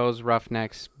 Yeah, Joe's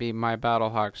Roughnecks beat my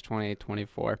Battlehawks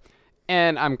 28-24.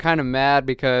 And I'm kind of mad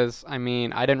because, I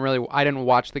mean, I didn't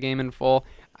watch the game in full.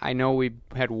 I know we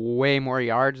had way more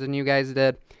yards than you guys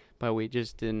did, but we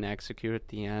just didn't execute at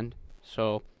the end.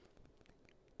 So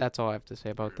that's all I have to say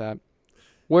about that.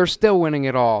 We're still winning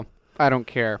it all. I don't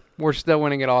care. We're still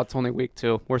winning it all. It's only week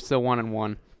 2. We're still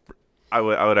 1-1. I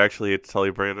would actually hate to tell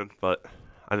you, Brandon, but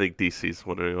I think DC's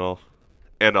winning it all.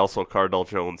 And also Cardell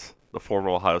Jones, the former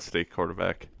Ohio State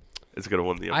quarterback, is going to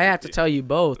win the MVP. I have to tell you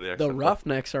both. The The XFL.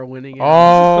 Roughnecks are winning it.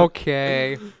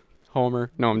 Okay.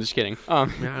 Homer. No, I'm just kidding. Yeah, I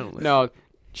don't listen. No,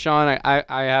 Sean, I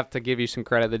have to give you some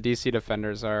credit. The DC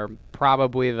Defenders are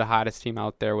probably the hottest team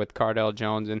out there with Cardell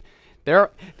Jones, and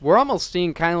we're almost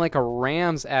seeing kind of like a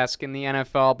Rams-esque in the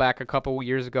NFL back a couple of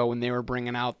years ago when they were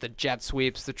bringing out the jet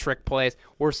sweeps, the trick plays.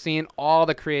 We're seeing all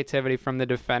the creativity from the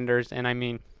Defenders, and I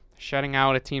mean, shutting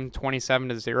out a team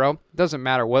 27-0 doesn't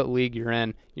matter what league you're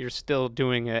in. You're still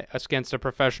doing it against a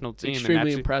professional team.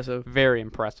 Extremely and impressive. very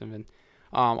impressive. And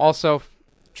also,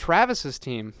 Travis's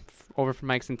team over from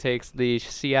Mikes and Takes, the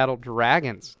Seattle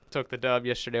Dragons, took the dub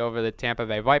yesterday over the Tampa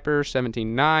Bay Vipers,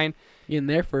 17-9. In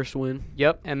their first win.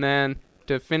 Yep, and then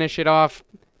to finish it off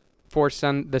for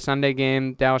the Sunday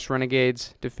game, Dallas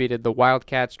Renegades defeated the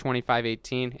Wildcats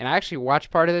 25-18. And I actually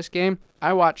watched part of this game.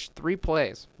 I watched 3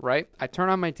 plays, right? I turn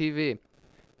on my TV.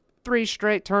 3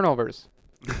 straight turnovers.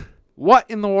 What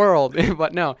in the world?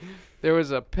 But no, there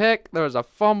was a pick, there was a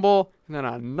fumble, and then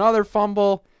another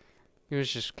fumble. It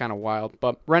was just kind of wild.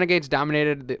 But Renegades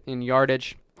dominated in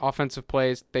yardage, offensive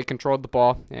plays. They controlled the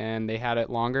ball, and they had it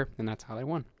longer, and that's how they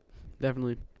won.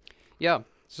 Definitely. Yeah,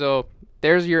 so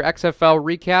there's your XFL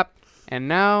recap, and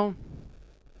now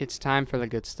it's time for the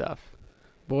good stuff.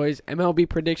 Boys, MLB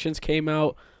predictions came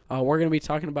out. We're going to be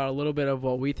talking about a little bit of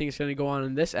what we think is going to go on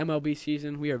in this MLB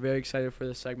season. We are very excited for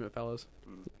this segment, fellas.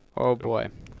 Oh, boy.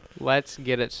 Let's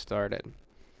get it started.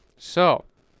 So,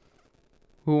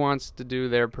 Who wants to do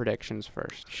their predictions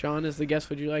first? Sean is the guest.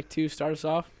 Would you like to start us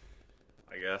off?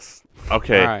 I guess.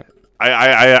 Okay. All right.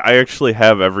 I actually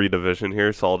have every division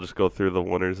here, so I'll just go through the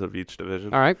winners of each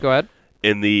division. All right, go ahead.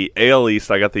 In the AL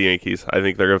East, I got the Yankees. I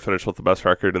think they're going to finish with the best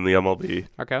record in the MLB.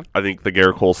 Okay. I think the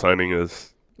Garrett Cole signing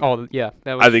is. Oh, yeah.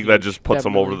 That was I think that huge. just puts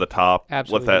them Definitely. over the top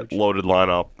Absolutely with that huge. loaded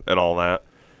lineup and all that.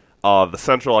 The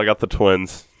Central, I got the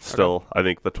Twins. Still, I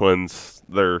think the Twins,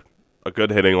 they're a good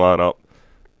hitting lineup.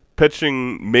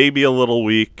 Pitching maybe a little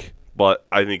weak, but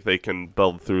I think they can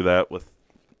build through that with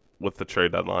the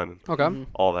trade deadline and Okay. Mhm.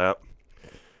 all that.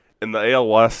 In the AL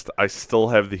West, I still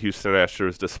have the Houston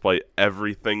Astros. Despite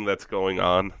everything that's going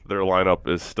on, their lineup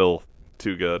is still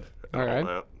too good. And All right.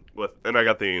 that. And I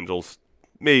got the Angels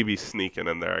maybe sneaking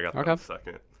in there. I got them Okay.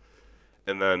 second.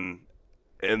 And then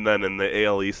in the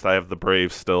AL East, I have the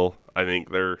Braves still. I think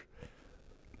they're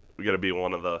going to be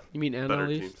one of the You mean better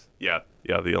NL East? teams. Yeah,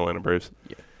 the Atlanta Braves.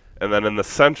 Yeah. And then in the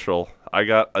Central, I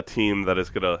got a team that is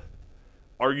going to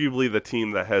arguably the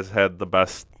team that has had the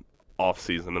best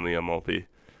offseason in the MLB.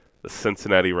 The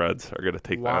Cincinnati Reds are going to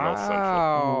take the NL Central.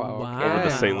 Wow. Wow. Over the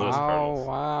St. Louis wow, Cardinals.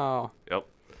 Wow. Yep.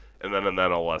 And then in the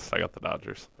NL West, I got the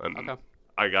Dodgers. And Okay.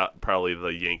 I got probably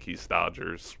the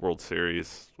Yankees-Dodgers World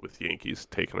Series with Yankees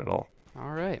taking it all.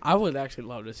 All right. I would actually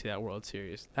love to see that World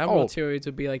Series. That Oh. World Series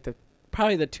would be like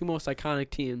probably the two most iconic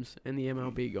teams in the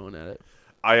MLB going at it.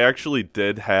 I actually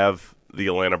did have the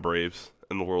Atlanta Braves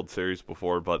in the World Series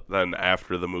before, but then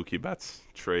after the Mookie Betts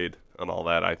trade and all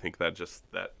that, I think that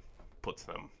puts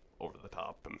them over the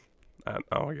top. And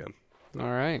now again,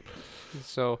 All right.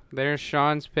 So there's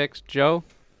Sean's picks. Joe,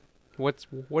 what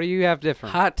do you have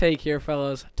different? Hot take here,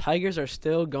 fellas. Tigers are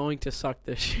still going to suck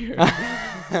this year.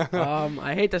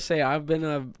 I hate to say I've been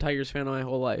a Tigers fan my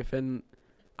whole life, and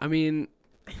I mean,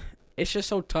 it's just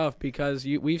so tough because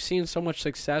we've seen so much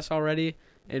success already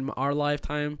in our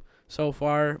lifetime so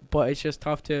far, but it's just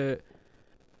tough to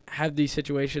have these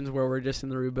situations where we're just in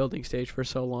the rebuilding stage for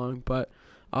so long. But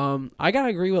I gotta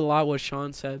agree with a lot of what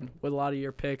Sean said with a lot of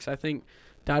your picks. I think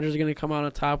Dodgers are gonna come out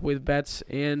on top with Betts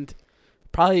and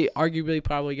arguably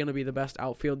going to be the best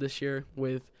outfield this year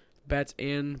with Betts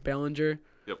and Bellinger.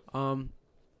 Yep.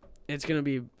 It's going to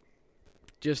be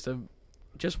just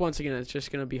once again, it's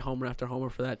just going to be homer after homer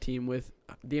for that team with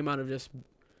the amount of just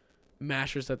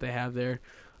mashers that they have there.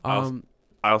 I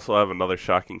also have another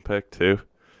shocking pick, too.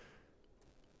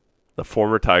 The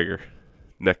former Tiger,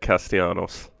 Nick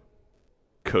Castellanos,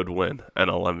 could win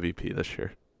NL MVP this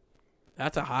year.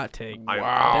 That's a hot take.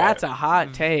 Wow. That's a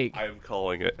hot take. I am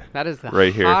calling it That is the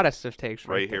Right here. hottest of takes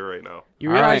right here, right now. You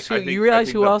All realize right. who I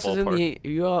think who that else is in ballpark. the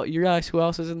you realize who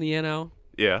else is in the NL?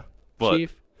 Yeah, but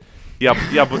Chief.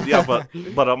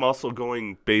 but I'm also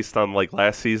going based on like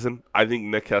last season. I think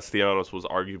Nick Castellanos was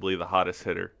arguably the hottest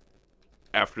hitter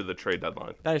after the trade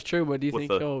deadline. That is true, but do you With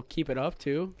think the- he'll keep it up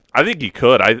too? I think he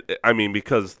could. I mean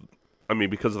because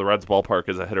the Reds ballpark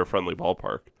is a hitter friendly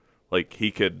ballpark. Like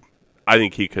I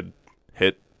think he could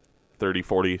hit 30,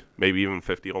 40, maybe even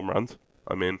 50 home runs.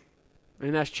 I mean,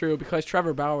 And that's true because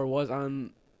Trevor Bauer was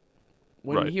on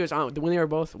when Right. he was on when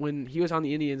he was on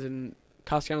the Indians and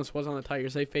Castellanos was on the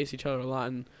Tigers. They faced each other a lot,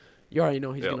 and you already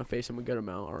know he's Yeah. gonna face him a good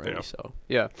amount already. Yeah. So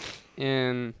Yeah.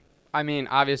 And, I mean,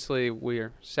 obviously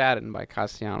we're saddened by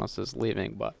Castellanos'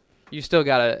 leaving, but you still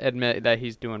got to admit that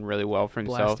he's doing really well for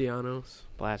himself.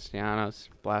 Blastianos.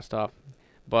 Blast off.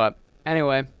 But,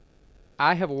 anyway,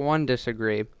 I have one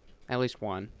disagree. At least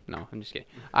one. No, I'm just kidding.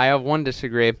 I have one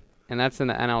disagree, and that's in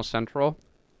the NL Central.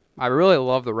 I really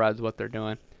love the Reds, what they're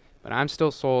doing, but I'm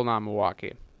still sold on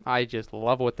Milwaukee. I just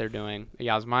love what they're doing.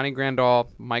 Yasmani Grandal,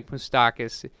 Mike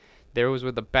Moustakas, those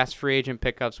were the best free agent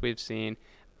pickups we've seen.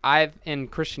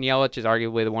 And Christian Yelich is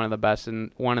arguably one of the best in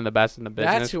the business.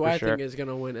 That's who for I sure. think is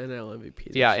gonna win NL MVP.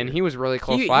 this Yeah, and year. he was really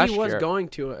close he last was year. going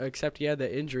to, except he had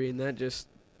that injury, and that just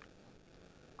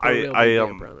I put a real big am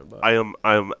damper on it, but-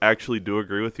 I am actually do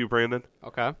agree with you, Brandon.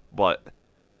 Okay, But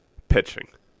pitching,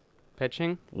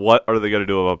 pitching, what are they going to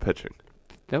do about pitching?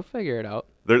 they'll figure it out.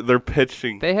 Their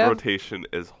pitching They have- rotation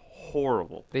is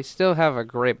horrible. They still have a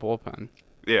great bullpen,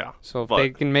 Yeah, so if but they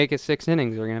can make it 6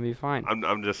 innings, they're gonna be fine.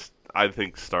 I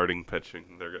think starting pitching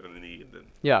they're going to need. And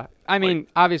Yeah, I mean,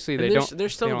 obviously And they there's, don't.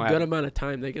 there's still they don't a good have amount of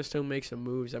time. They can still make some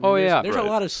moves. I mean, Oh, there's, yeah. there's Right. a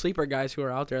lot of sleeper guys who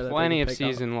are out there that plenty they of can pick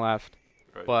up. season left,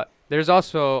 Right. but there's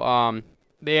also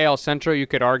the AL Central. You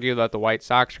could argue that the White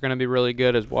Sox are going to be really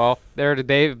good as well.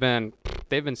 They've been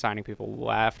signing people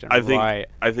left and I think right.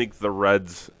 I think the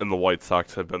Reds and the White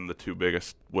Sox have been the two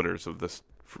biggest winners of this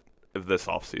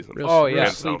offseason. Real, Oh, real yeah.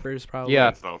 sleepers probably. Yeah.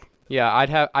 Hands down. Yeah,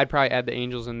 I'd probably add the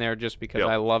Angels in there just because Yep.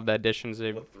 I love the additions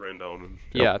they've. With Rendon and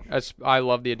Yeah, I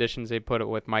love the additions they put it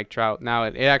with Mike Trout. Now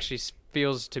it actually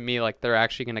feels to me like they're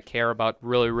actually going to care about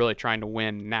really, really trying to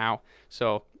win now.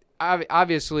 So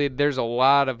obviously there's a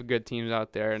lot of good teams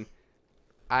out there, and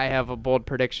I have a bold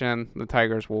prediction: the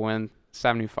Tigers will win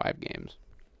 75 games.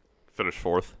 Finish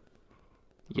fourth.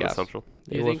 Yes. Central.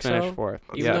 They You will think finish so? fourth.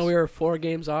 Even Yes. though we were 4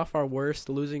 games off our worst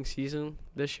losing season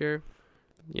this year.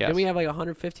 Yes. Didn't we have like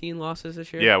 115 losses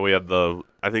this year? Yeah, we had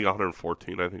I think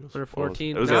 114. I think it was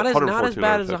 114. It was Not as 114,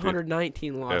 bad as a 115.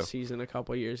 119 loss Yeah. season a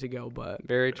couple years ago, but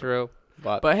Very true.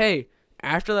 But hey,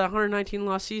 after that 119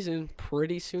 loss season,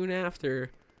 pretty soon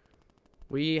after,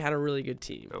 we had a really good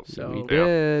team. Oh, So we Yeah.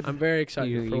 did. I'm very excited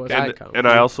You for what's got to it. come. And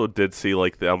I also did see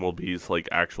like the MLB's like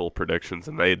actual predictions,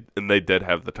 and they did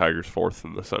have the Tigers fourth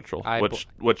in the Central,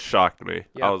 which shocked me.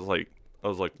 Yep. I was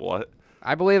like, what?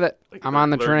 I believe it. Like, I'm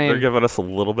on the train. They're giving us a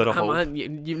little bit of Come hope. on,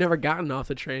 you've never gotten off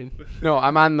the train. No,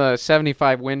 I'm on the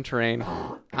 75 win train.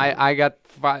 I got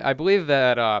I believe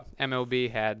that MLB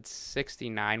had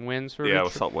 69 wins for Yeah, it the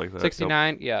was something like that.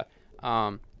 69. Yeah.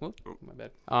 Whoop, my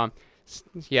bad.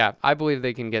 Yeah, I believe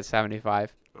they can get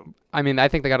 75. I mean, I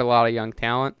think they got a lot of young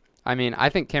talent. I mean, I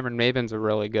think Cameron Maben's a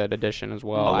really good addition as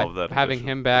well. I love that Having addition.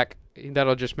 him back,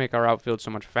 that'll just make our outfield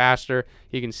so much faster.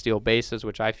 He can steal bases,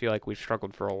 which I feel like we've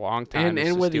struggled for a long time.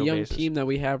 And with the steal young bases. team that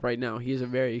we have right now, he's a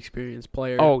very experienced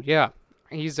player. Oh, yeah.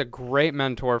 He's a great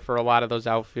mentor for a lot of those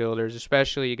outfielders,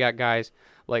 especially you got guys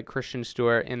like Christian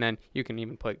Stewart, and then you can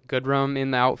even put Goodrum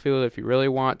in the outfield if you really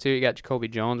want to. You got Jacoby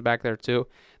Jones back there, too.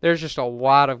 There's just a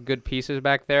lot of good pieces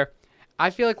back there. I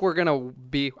feel like we're going to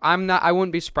be – I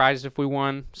wouldn't be surprised if we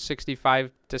won 65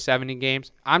 to 70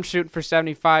 games. I'm shooting for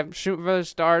 75. Shooting for the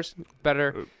stars.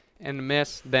 Better and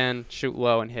miss than shoot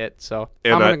low and hit. So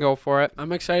And I'm going to go for it.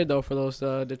 I'm excited, though, for those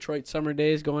Detroit summer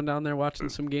days, going down there watching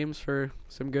some games for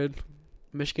some good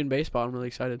Michigan baseball. I'm really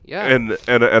excited. Yeah.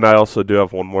 And I also do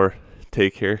have one more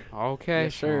take here. Okay,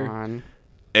 Yes, sir. Sean.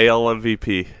 AL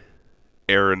MVP,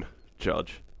 Aaron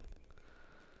Judge.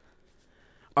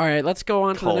 All right, let's go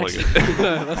on to the Calling next.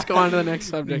 Let's go on to the next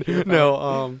subject. Here,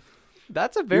 No,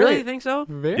 that's a you very really think so?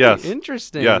 very Yes.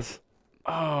 interesting. Yes.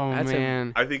 Oh That's a-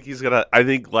 man. I think he's gonna. I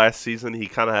think last season he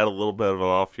kind of had a little bit of an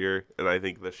off year, and I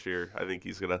think this year, I think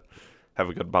he's gonna have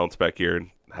a good bounce back year and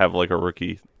have like a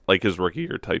rookie, like his rookie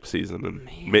year type season,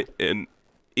 and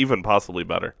even possibly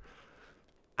better.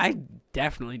 I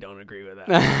definitely don't agree with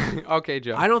that. Okay,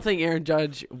 Joe. I don't think Aaron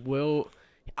Judge will.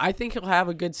 I think he'll have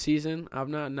a good season.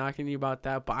 I'm not knocking you about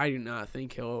that, but I do not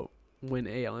think he'll win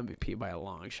AL MVP by a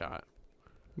long shot.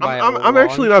 I'm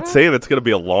actually not saying it's gonna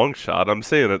be a long shot. I'm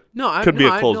saying it No, could be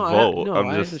a close vote. I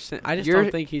I'm just. understand. I just You're-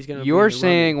 don't think he's gonna. You're be in the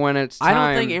saying running. when it's time. I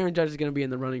don't think Aaron Judge is gonna be in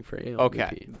the running for AL Okay,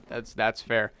 MVP. that's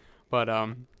fair. But I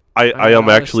I am got our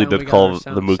actually sound- we did got call our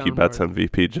the Mookie sound Betts board.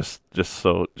 MVP just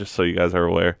so you guys are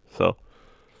aware. So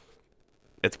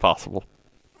it's possible.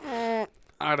 I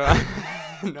don't.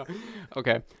 No.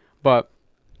 Okay, but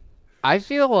I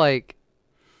feel like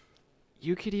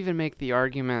you could even make the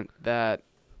argument that.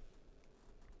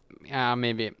 Yeah,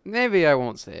 maybe I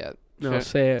won't say it. No, Should-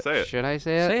 say it. Say it. Should I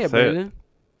say it? Say it, Say it. Brandon.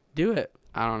 Do it,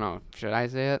 I don't know. Should I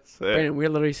say it? Say it. Brandon. We're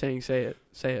literally saying say it.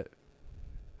 Say it.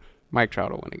 Mike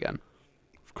Trout will win again.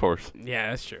 Of course. Yeah,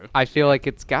 that's true. I feel like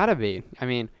it's gotta be. I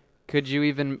mean, could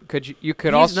you could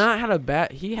He's also not had a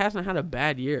bad. He hasn't had a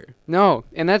bad year. No,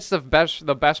 and that's the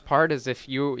best part is if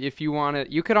you want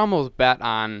to, you could almost bet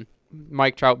on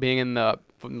Mike Trout being in the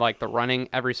running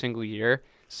every single year.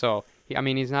 So I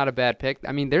mean, he's not a bad pick.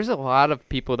 I mean, there's a lot of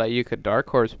people that you could dark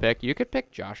horse pick. You could pick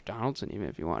Josh Donaldson even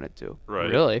if you wanted to. Right.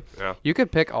 Really. Yeah. You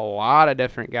could pick a lot of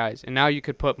different guys, and now you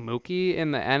could put Mookie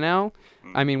in the NL.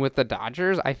 I mean, with the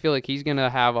Dodgers, I feel like he's gonna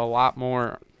have a lot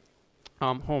more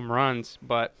home runs,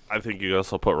 but I think you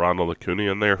also put Ronald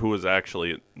Acuna in there, who was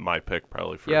actually my pick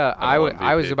probably for. yeah, NL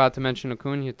I was MVP. about to mention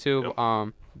Acuna too.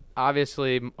 Yep.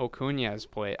 Obviously Acuna has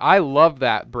played. I love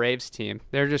that Braves team.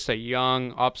 They're just a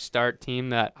young upstart team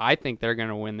that I think they're going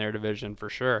to win their division for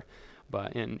sure.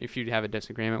 But and if you have a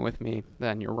disagreement with me,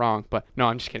 then you're wrong. But no,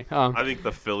 I'm just kidding. I think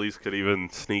the Phillies could even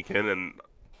sneak in, and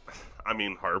I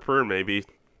mean Harper, maybe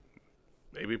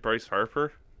Bryce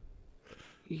Harper.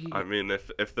 I mean,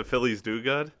 if the Phillies do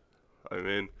good, I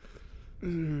mean,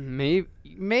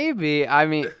 maybe. I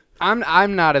mean,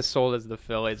 I'm not as sold as the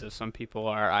Phillies as some people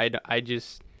are. I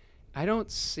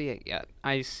don't see it yet.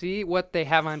 I see what they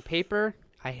have on paper.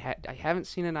 I haven't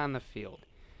seen it on the field.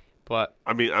 But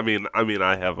I mean,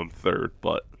 I have them third,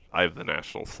 but I have the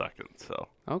Nationals second. So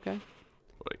okay.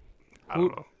 I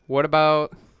don't know. What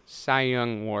about Cy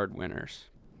Young Award winners?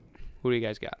 Who do you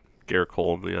guys got? Garrett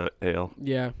Cole in the AL.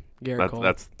 Yeah, Garrett Cole.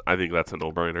 I think that's a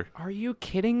no-brainer. Are you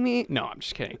kidding me? No, I'm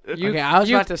just kidding. Okay, I was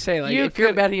about to say, like, if you're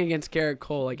could- betting against Garrett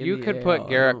Cole, like, in You the could AL, put I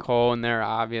Garrett don't- Cole in there,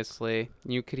 obviously.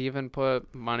 You could even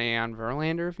put money on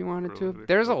Verlander if you wanted to. Verlander.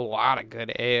 There's a lot of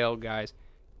good AL guys.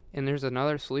 And there's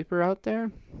another sleeper out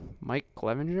there, Mike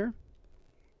Clevenger.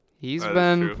 He's That is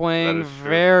been true. playing That is true.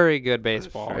 very good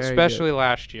baseball, Very especially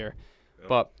last year. Yep.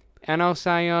 But NL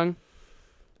Cy Young,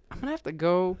 I'm going to have to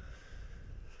go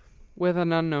with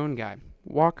an unknown guy,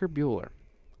 Walker Buehler.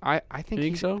 I think You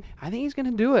think so? I think he's going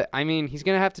to do it. I mean, he's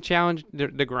going to have to challenge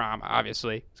DeGrom,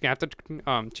 obviously. He's going to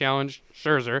have to challenge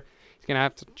Scherzer. He's going to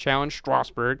have to challenge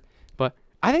Strasburg. But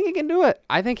I think he can do it.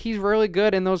 I think he's really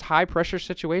good in those high-pressure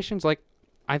situations. Like,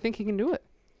 I think he can do it.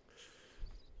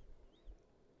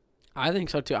 I think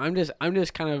so too. I'm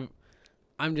just kind of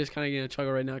getting a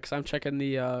chuckle right now because I'm checking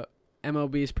the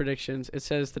MLB's predictions. It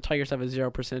says the Tigers have a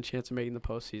 0% chance of making the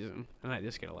postseason, and I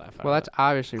just get a laugh. Well, that's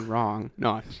obviously wrong.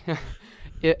 No.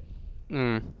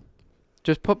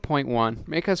 Just put .1.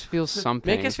 Make us feel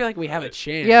something. Make us feel like we have a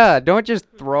chance. Yeah, don't just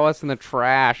throw us in the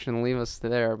trash and leave us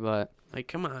there, but Like,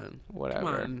 come on. whatever.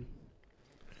 Come on.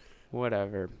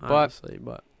 Whatever. But Honestly,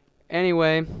 but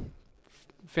anyway,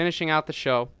 finishing out the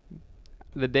show,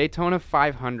 the Daytona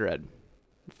 500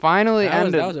 finally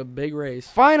ended. that was a big race.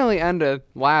 Finally ended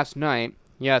last night.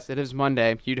 Yes, it is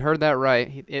Monday. You'd heard that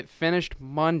right. It finished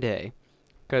Monday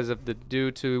because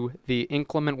due to the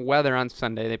inclement weather on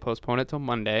Sunday. They postponed it till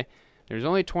Monday. There's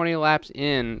only 20 laps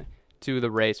in to the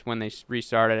race when they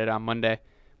restarted it on Monday.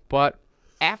 But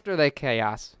after the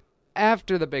chaos,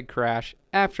 after the big crash,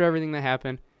 after everything that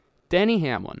happened, Denny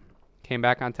Hamlin came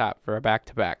back on top for a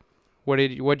back-to-back.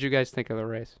 What'd you guys think of the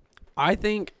race? I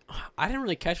think I didn't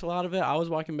really catch a lot of it. I was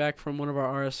walking back from one of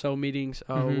our RSO meetings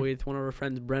with one of our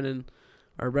friends, Brendan,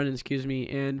 excuse me,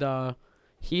 and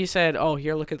he said, "Oh,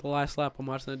 here, look at the last lap. I'm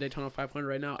watching the Daytona 500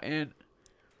 right now." And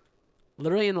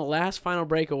literally in the last final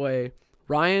breakaway,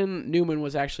 Ryan Newman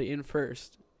was actually in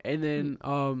first, and then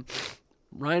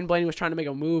Ryan Blaney was trying to make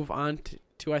a move on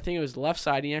to I think it was the left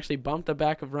side, and he actually bumped the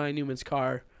back of Ryan Newman's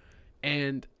car,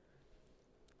 and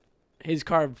his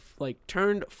car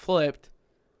turned, flipped,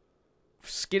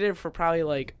 skidded for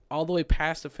probably all the way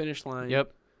past the finish line.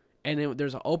 Yep. And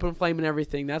there's an open flame and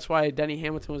everything. That's why Denny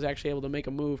Hamilton was actually able to make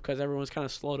a move because everyone was kind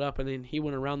of slowed up, and then he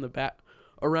went around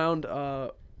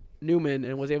Newman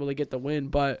and was able to get the win.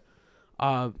 But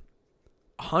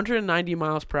 190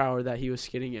 miles per hour that he was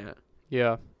skidding at.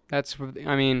 Yeah.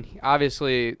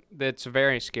 Obviously that's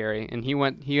very scary. And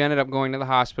he ended up going to the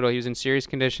hospital. He was in serious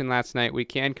condition last night. We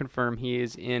can confirm he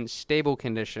is in stable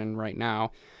condition right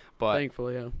now. But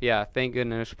Thankfully, yeah. yeah, thank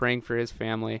goodness, praying for his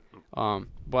family.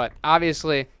 But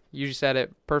obviously, you said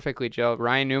it perfectly, Joe.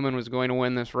 Ryan Newman was going to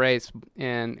win this race,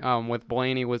 and with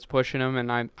Blaney was pushing him,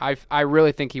 and I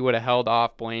really think he would have held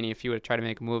off Blaney if he would have tried to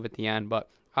make a move at the end. But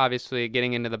obviously,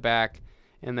 getting into the back,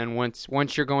 and then once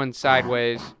you're going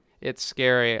sideways, it's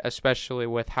scary, especially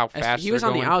with how fast he was they're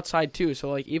on going. the outside too,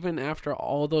 so even after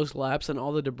all those laps and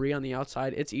all the debris on the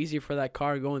outside, it's easy for that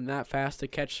car going that fast to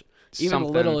catch even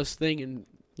Something. the littlest thing, and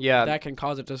that can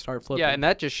cause it to start flipping. Yeah, and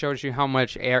that just shows you how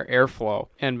much airflow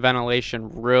and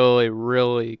ventilation really,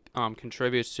 really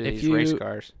contributes to these race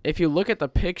cars. If you look at the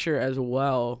picture as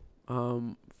well,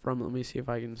 let me see if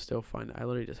I can still find it. I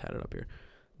literally just had it up here.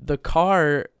 The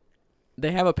car,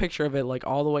 they have a picture of it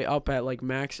all the way up at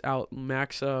max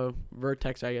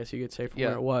vertex, I guess you could say, from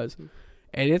where it was.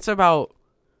 And it's about,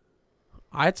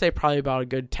 I'd say probably about a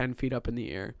good 10 feet up in the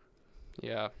air.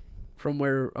 Yeah. From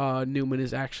where Newman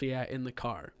is actually at in the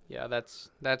car. Yeah, that's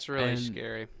really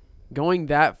scary. Going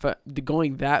that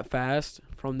fast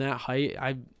from that height,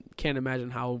 I can't imagine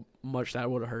how much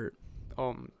that would have hurt.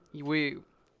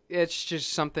 It's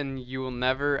just something you will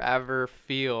never ever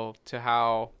feel to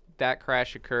how that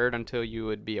crash occurred until you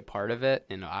would be a part of it,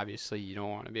 and obviously you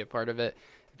don't want to be a part of it.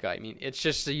 I mean, it's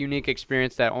just a unique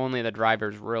experience that only the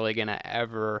driver's really gonna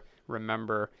ever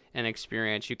remember and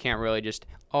experience. You can't really just,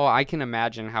 I can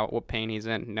imagine what pain he's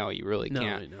in. No, you really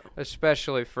can't. No.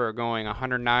 Especially for going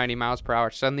 190 miles per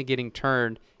hour, suddenly getting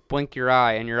turned, blink your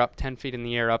eye, and you're up 10 feet in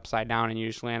the air upside down, and you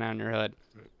just land on your hood.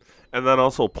 And then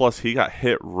also, plus he got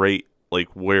hit right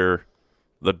where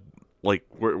the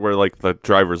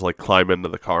drivers climb into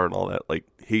the car and all that.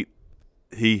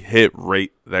 He hit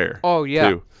right there. Oh yeah.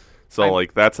 Too. So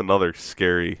that's another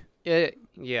scary. Yeah.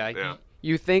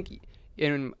 You think.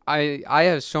 And I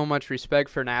have so much respect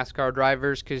for NASCAR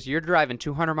drivers because you're driving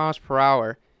 200 miles per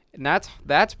hour, and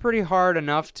that's pretty hard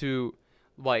enough to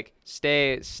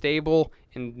stay stable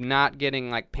and not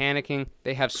getting panicking.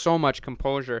 They have so much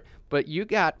composure, but you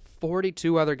got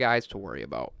 42 other guys to worry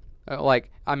about,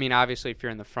 Obviously, if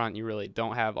you're in the front, you really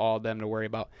don't have all of them to worry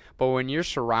about. But when you're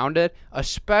surrounded,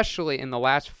 especially in the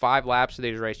last 5 laps of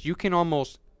these races, you can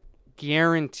almost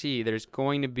guarantee there's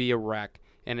going to be a wreck,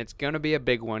 and it's going to be a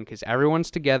big one because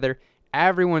everyone's together.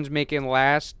 Everyone's making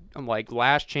last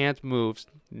chance moves.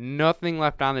 Nothing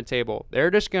left on the table.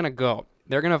 They're just going to go.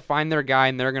 They're going to find their guy,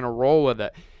 and they're going to roll with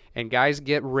it. And guys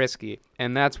get risky,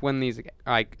 and that's when these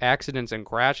accidents and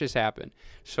crashes happen.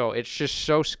 So it's just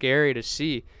so scary to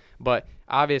see. But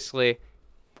obviously,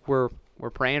 we're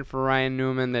praying for Ryan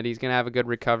Newman that he's going to have a good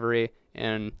recovery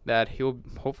and that he'll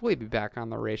hopefully be back on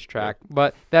the racetrack.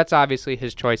 But that's obviously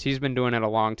his choice. He's been doing it a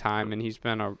long time, and he's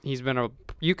been a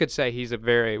you could say he's a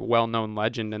very well-known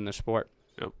legend in the sport.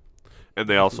 Yep. And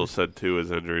they also said too his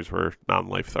injuries were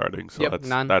non-life-threatening, so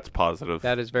that's positive.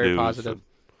 That is very positive.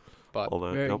 But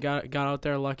got out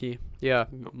there lucky. Yeah.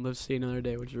 Live to see another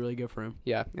day, which is really good for him.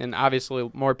 Yeah, and obviously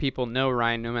more people know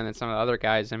Ryan Newman than some of the other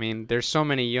guys. I mean, there's so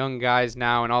many young guys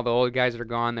now, and all the old guys are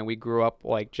gone that we grew up,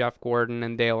 like Jeff Gordon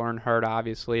and Dale Earnhardt,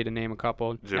 obviously, to name a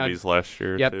couple. Jimmy's last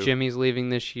year, Yep, too. Jimmy's leaving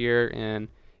this year, and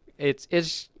it's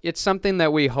something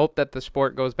that we hope that the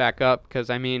sport goes back up because,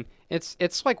 I mean,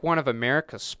 it's like one of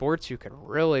America's sports you could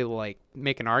really,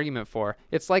 make an argument for.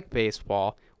 It's like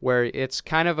baseball, where it's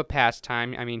kind of a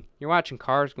pastime. I mean, you're watching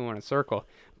cars go in a circle,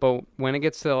 but when it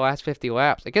gets to the last 50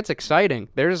 laps, it gets exciting.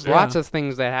 There's lots of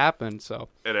things that happen. So,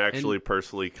 and actually,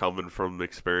 personally, coming from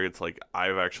experience,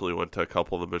 I've actually went to a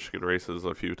couple of the Michigan races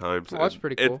a few times. Oh, that's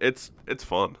pretty cool. It's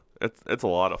fun. It's a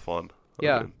lot of fun.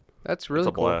 Yeah, that's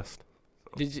really cool. It's a blast.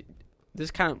 Did you?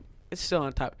 It's still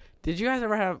on top. Did you guys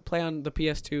ever play on the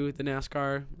PS2, the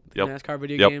NASCAR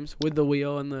video games with the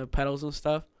wheel and the pedals and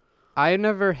stuff? I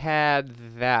never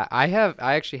had that. I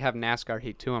actually have NASCAR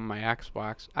Heat 2 on my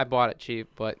Xbox. I bought it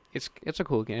cheap, but it's a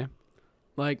cool game.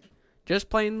 Just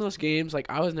playing those games,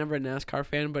 I was never a NASCAR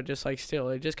fan, but just still,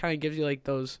 it just kind of gives you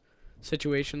those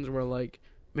situations where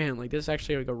man, this is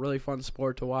actually a really fun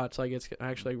sport to watch. It's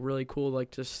actually really cool,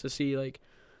 just to see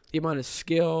the amount of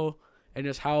skill and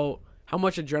just how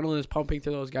much adrenaline is pumping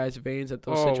through those guys' veins at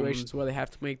those situations where they have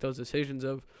to make those decisions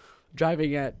of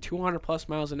driving at 200 plus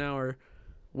miles an hour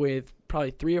with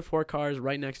probably 3 or 4 cars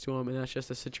right next to them, and that's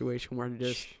just a situation where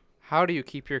how do you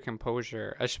keep your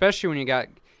composure, especially when you got,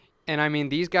 and I mean,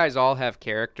 these guys all have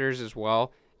characters as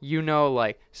well.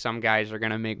 Some guys are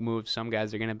going to make moves, some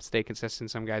guys are going to stay consistent,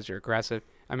 some guys are aggressive.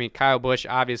 I mean, Kyle Busch,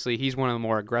 obviously, he's one of the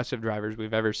more aggressive drivers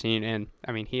we've ever seen, and,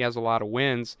 I mean, he has a lot of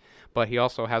wins, but he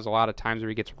also has a lot of times where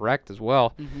he gets wrecked as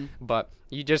well. Mm-hmm. But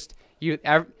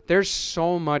there's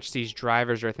so much these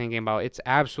drivers are thinking about. It's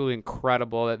absolutely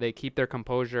incredible that they keep their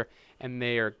composure, and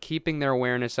they are keeping their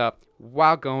awareness up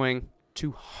while going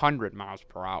 200 miles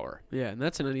per hour. Yeah, and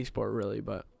that's in any sport, really,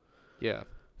 but... Yeah.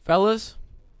 Fellas,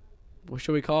 what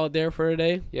should we call it there for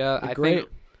today? Yeah, I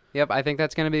think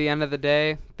that's going to be the end of the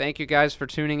day. Thank you guys for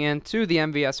tuning in to the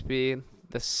MVSB,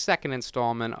 the second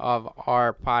installment of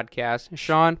our podcast.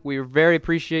 Sean, we very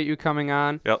appreciate you coming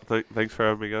on. Yep, thanks for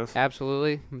having me, guys.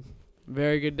 Absolutely.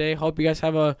 Very good day. Hope you guys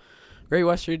have a great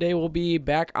rest of your day. We'll be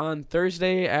back on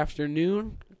Thursday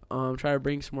afternoon. Try to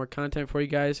bring some more content for you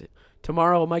guys.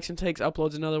 Tomorrow, Mikes and Takes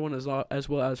uploads another one as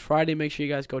well as Friday. Make sure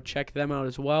you guys go check them out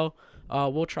as well.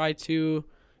 We'll try to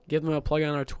give them a plug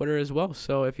on our Twitter as well.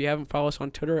 So if you haven't followed us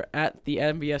on Twitter at the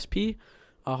MVSP,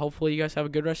 hopefully you guys have a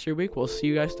good rest of your week. We'll see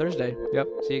you guys Thursday. Yep.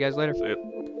 See you guys later. See ya.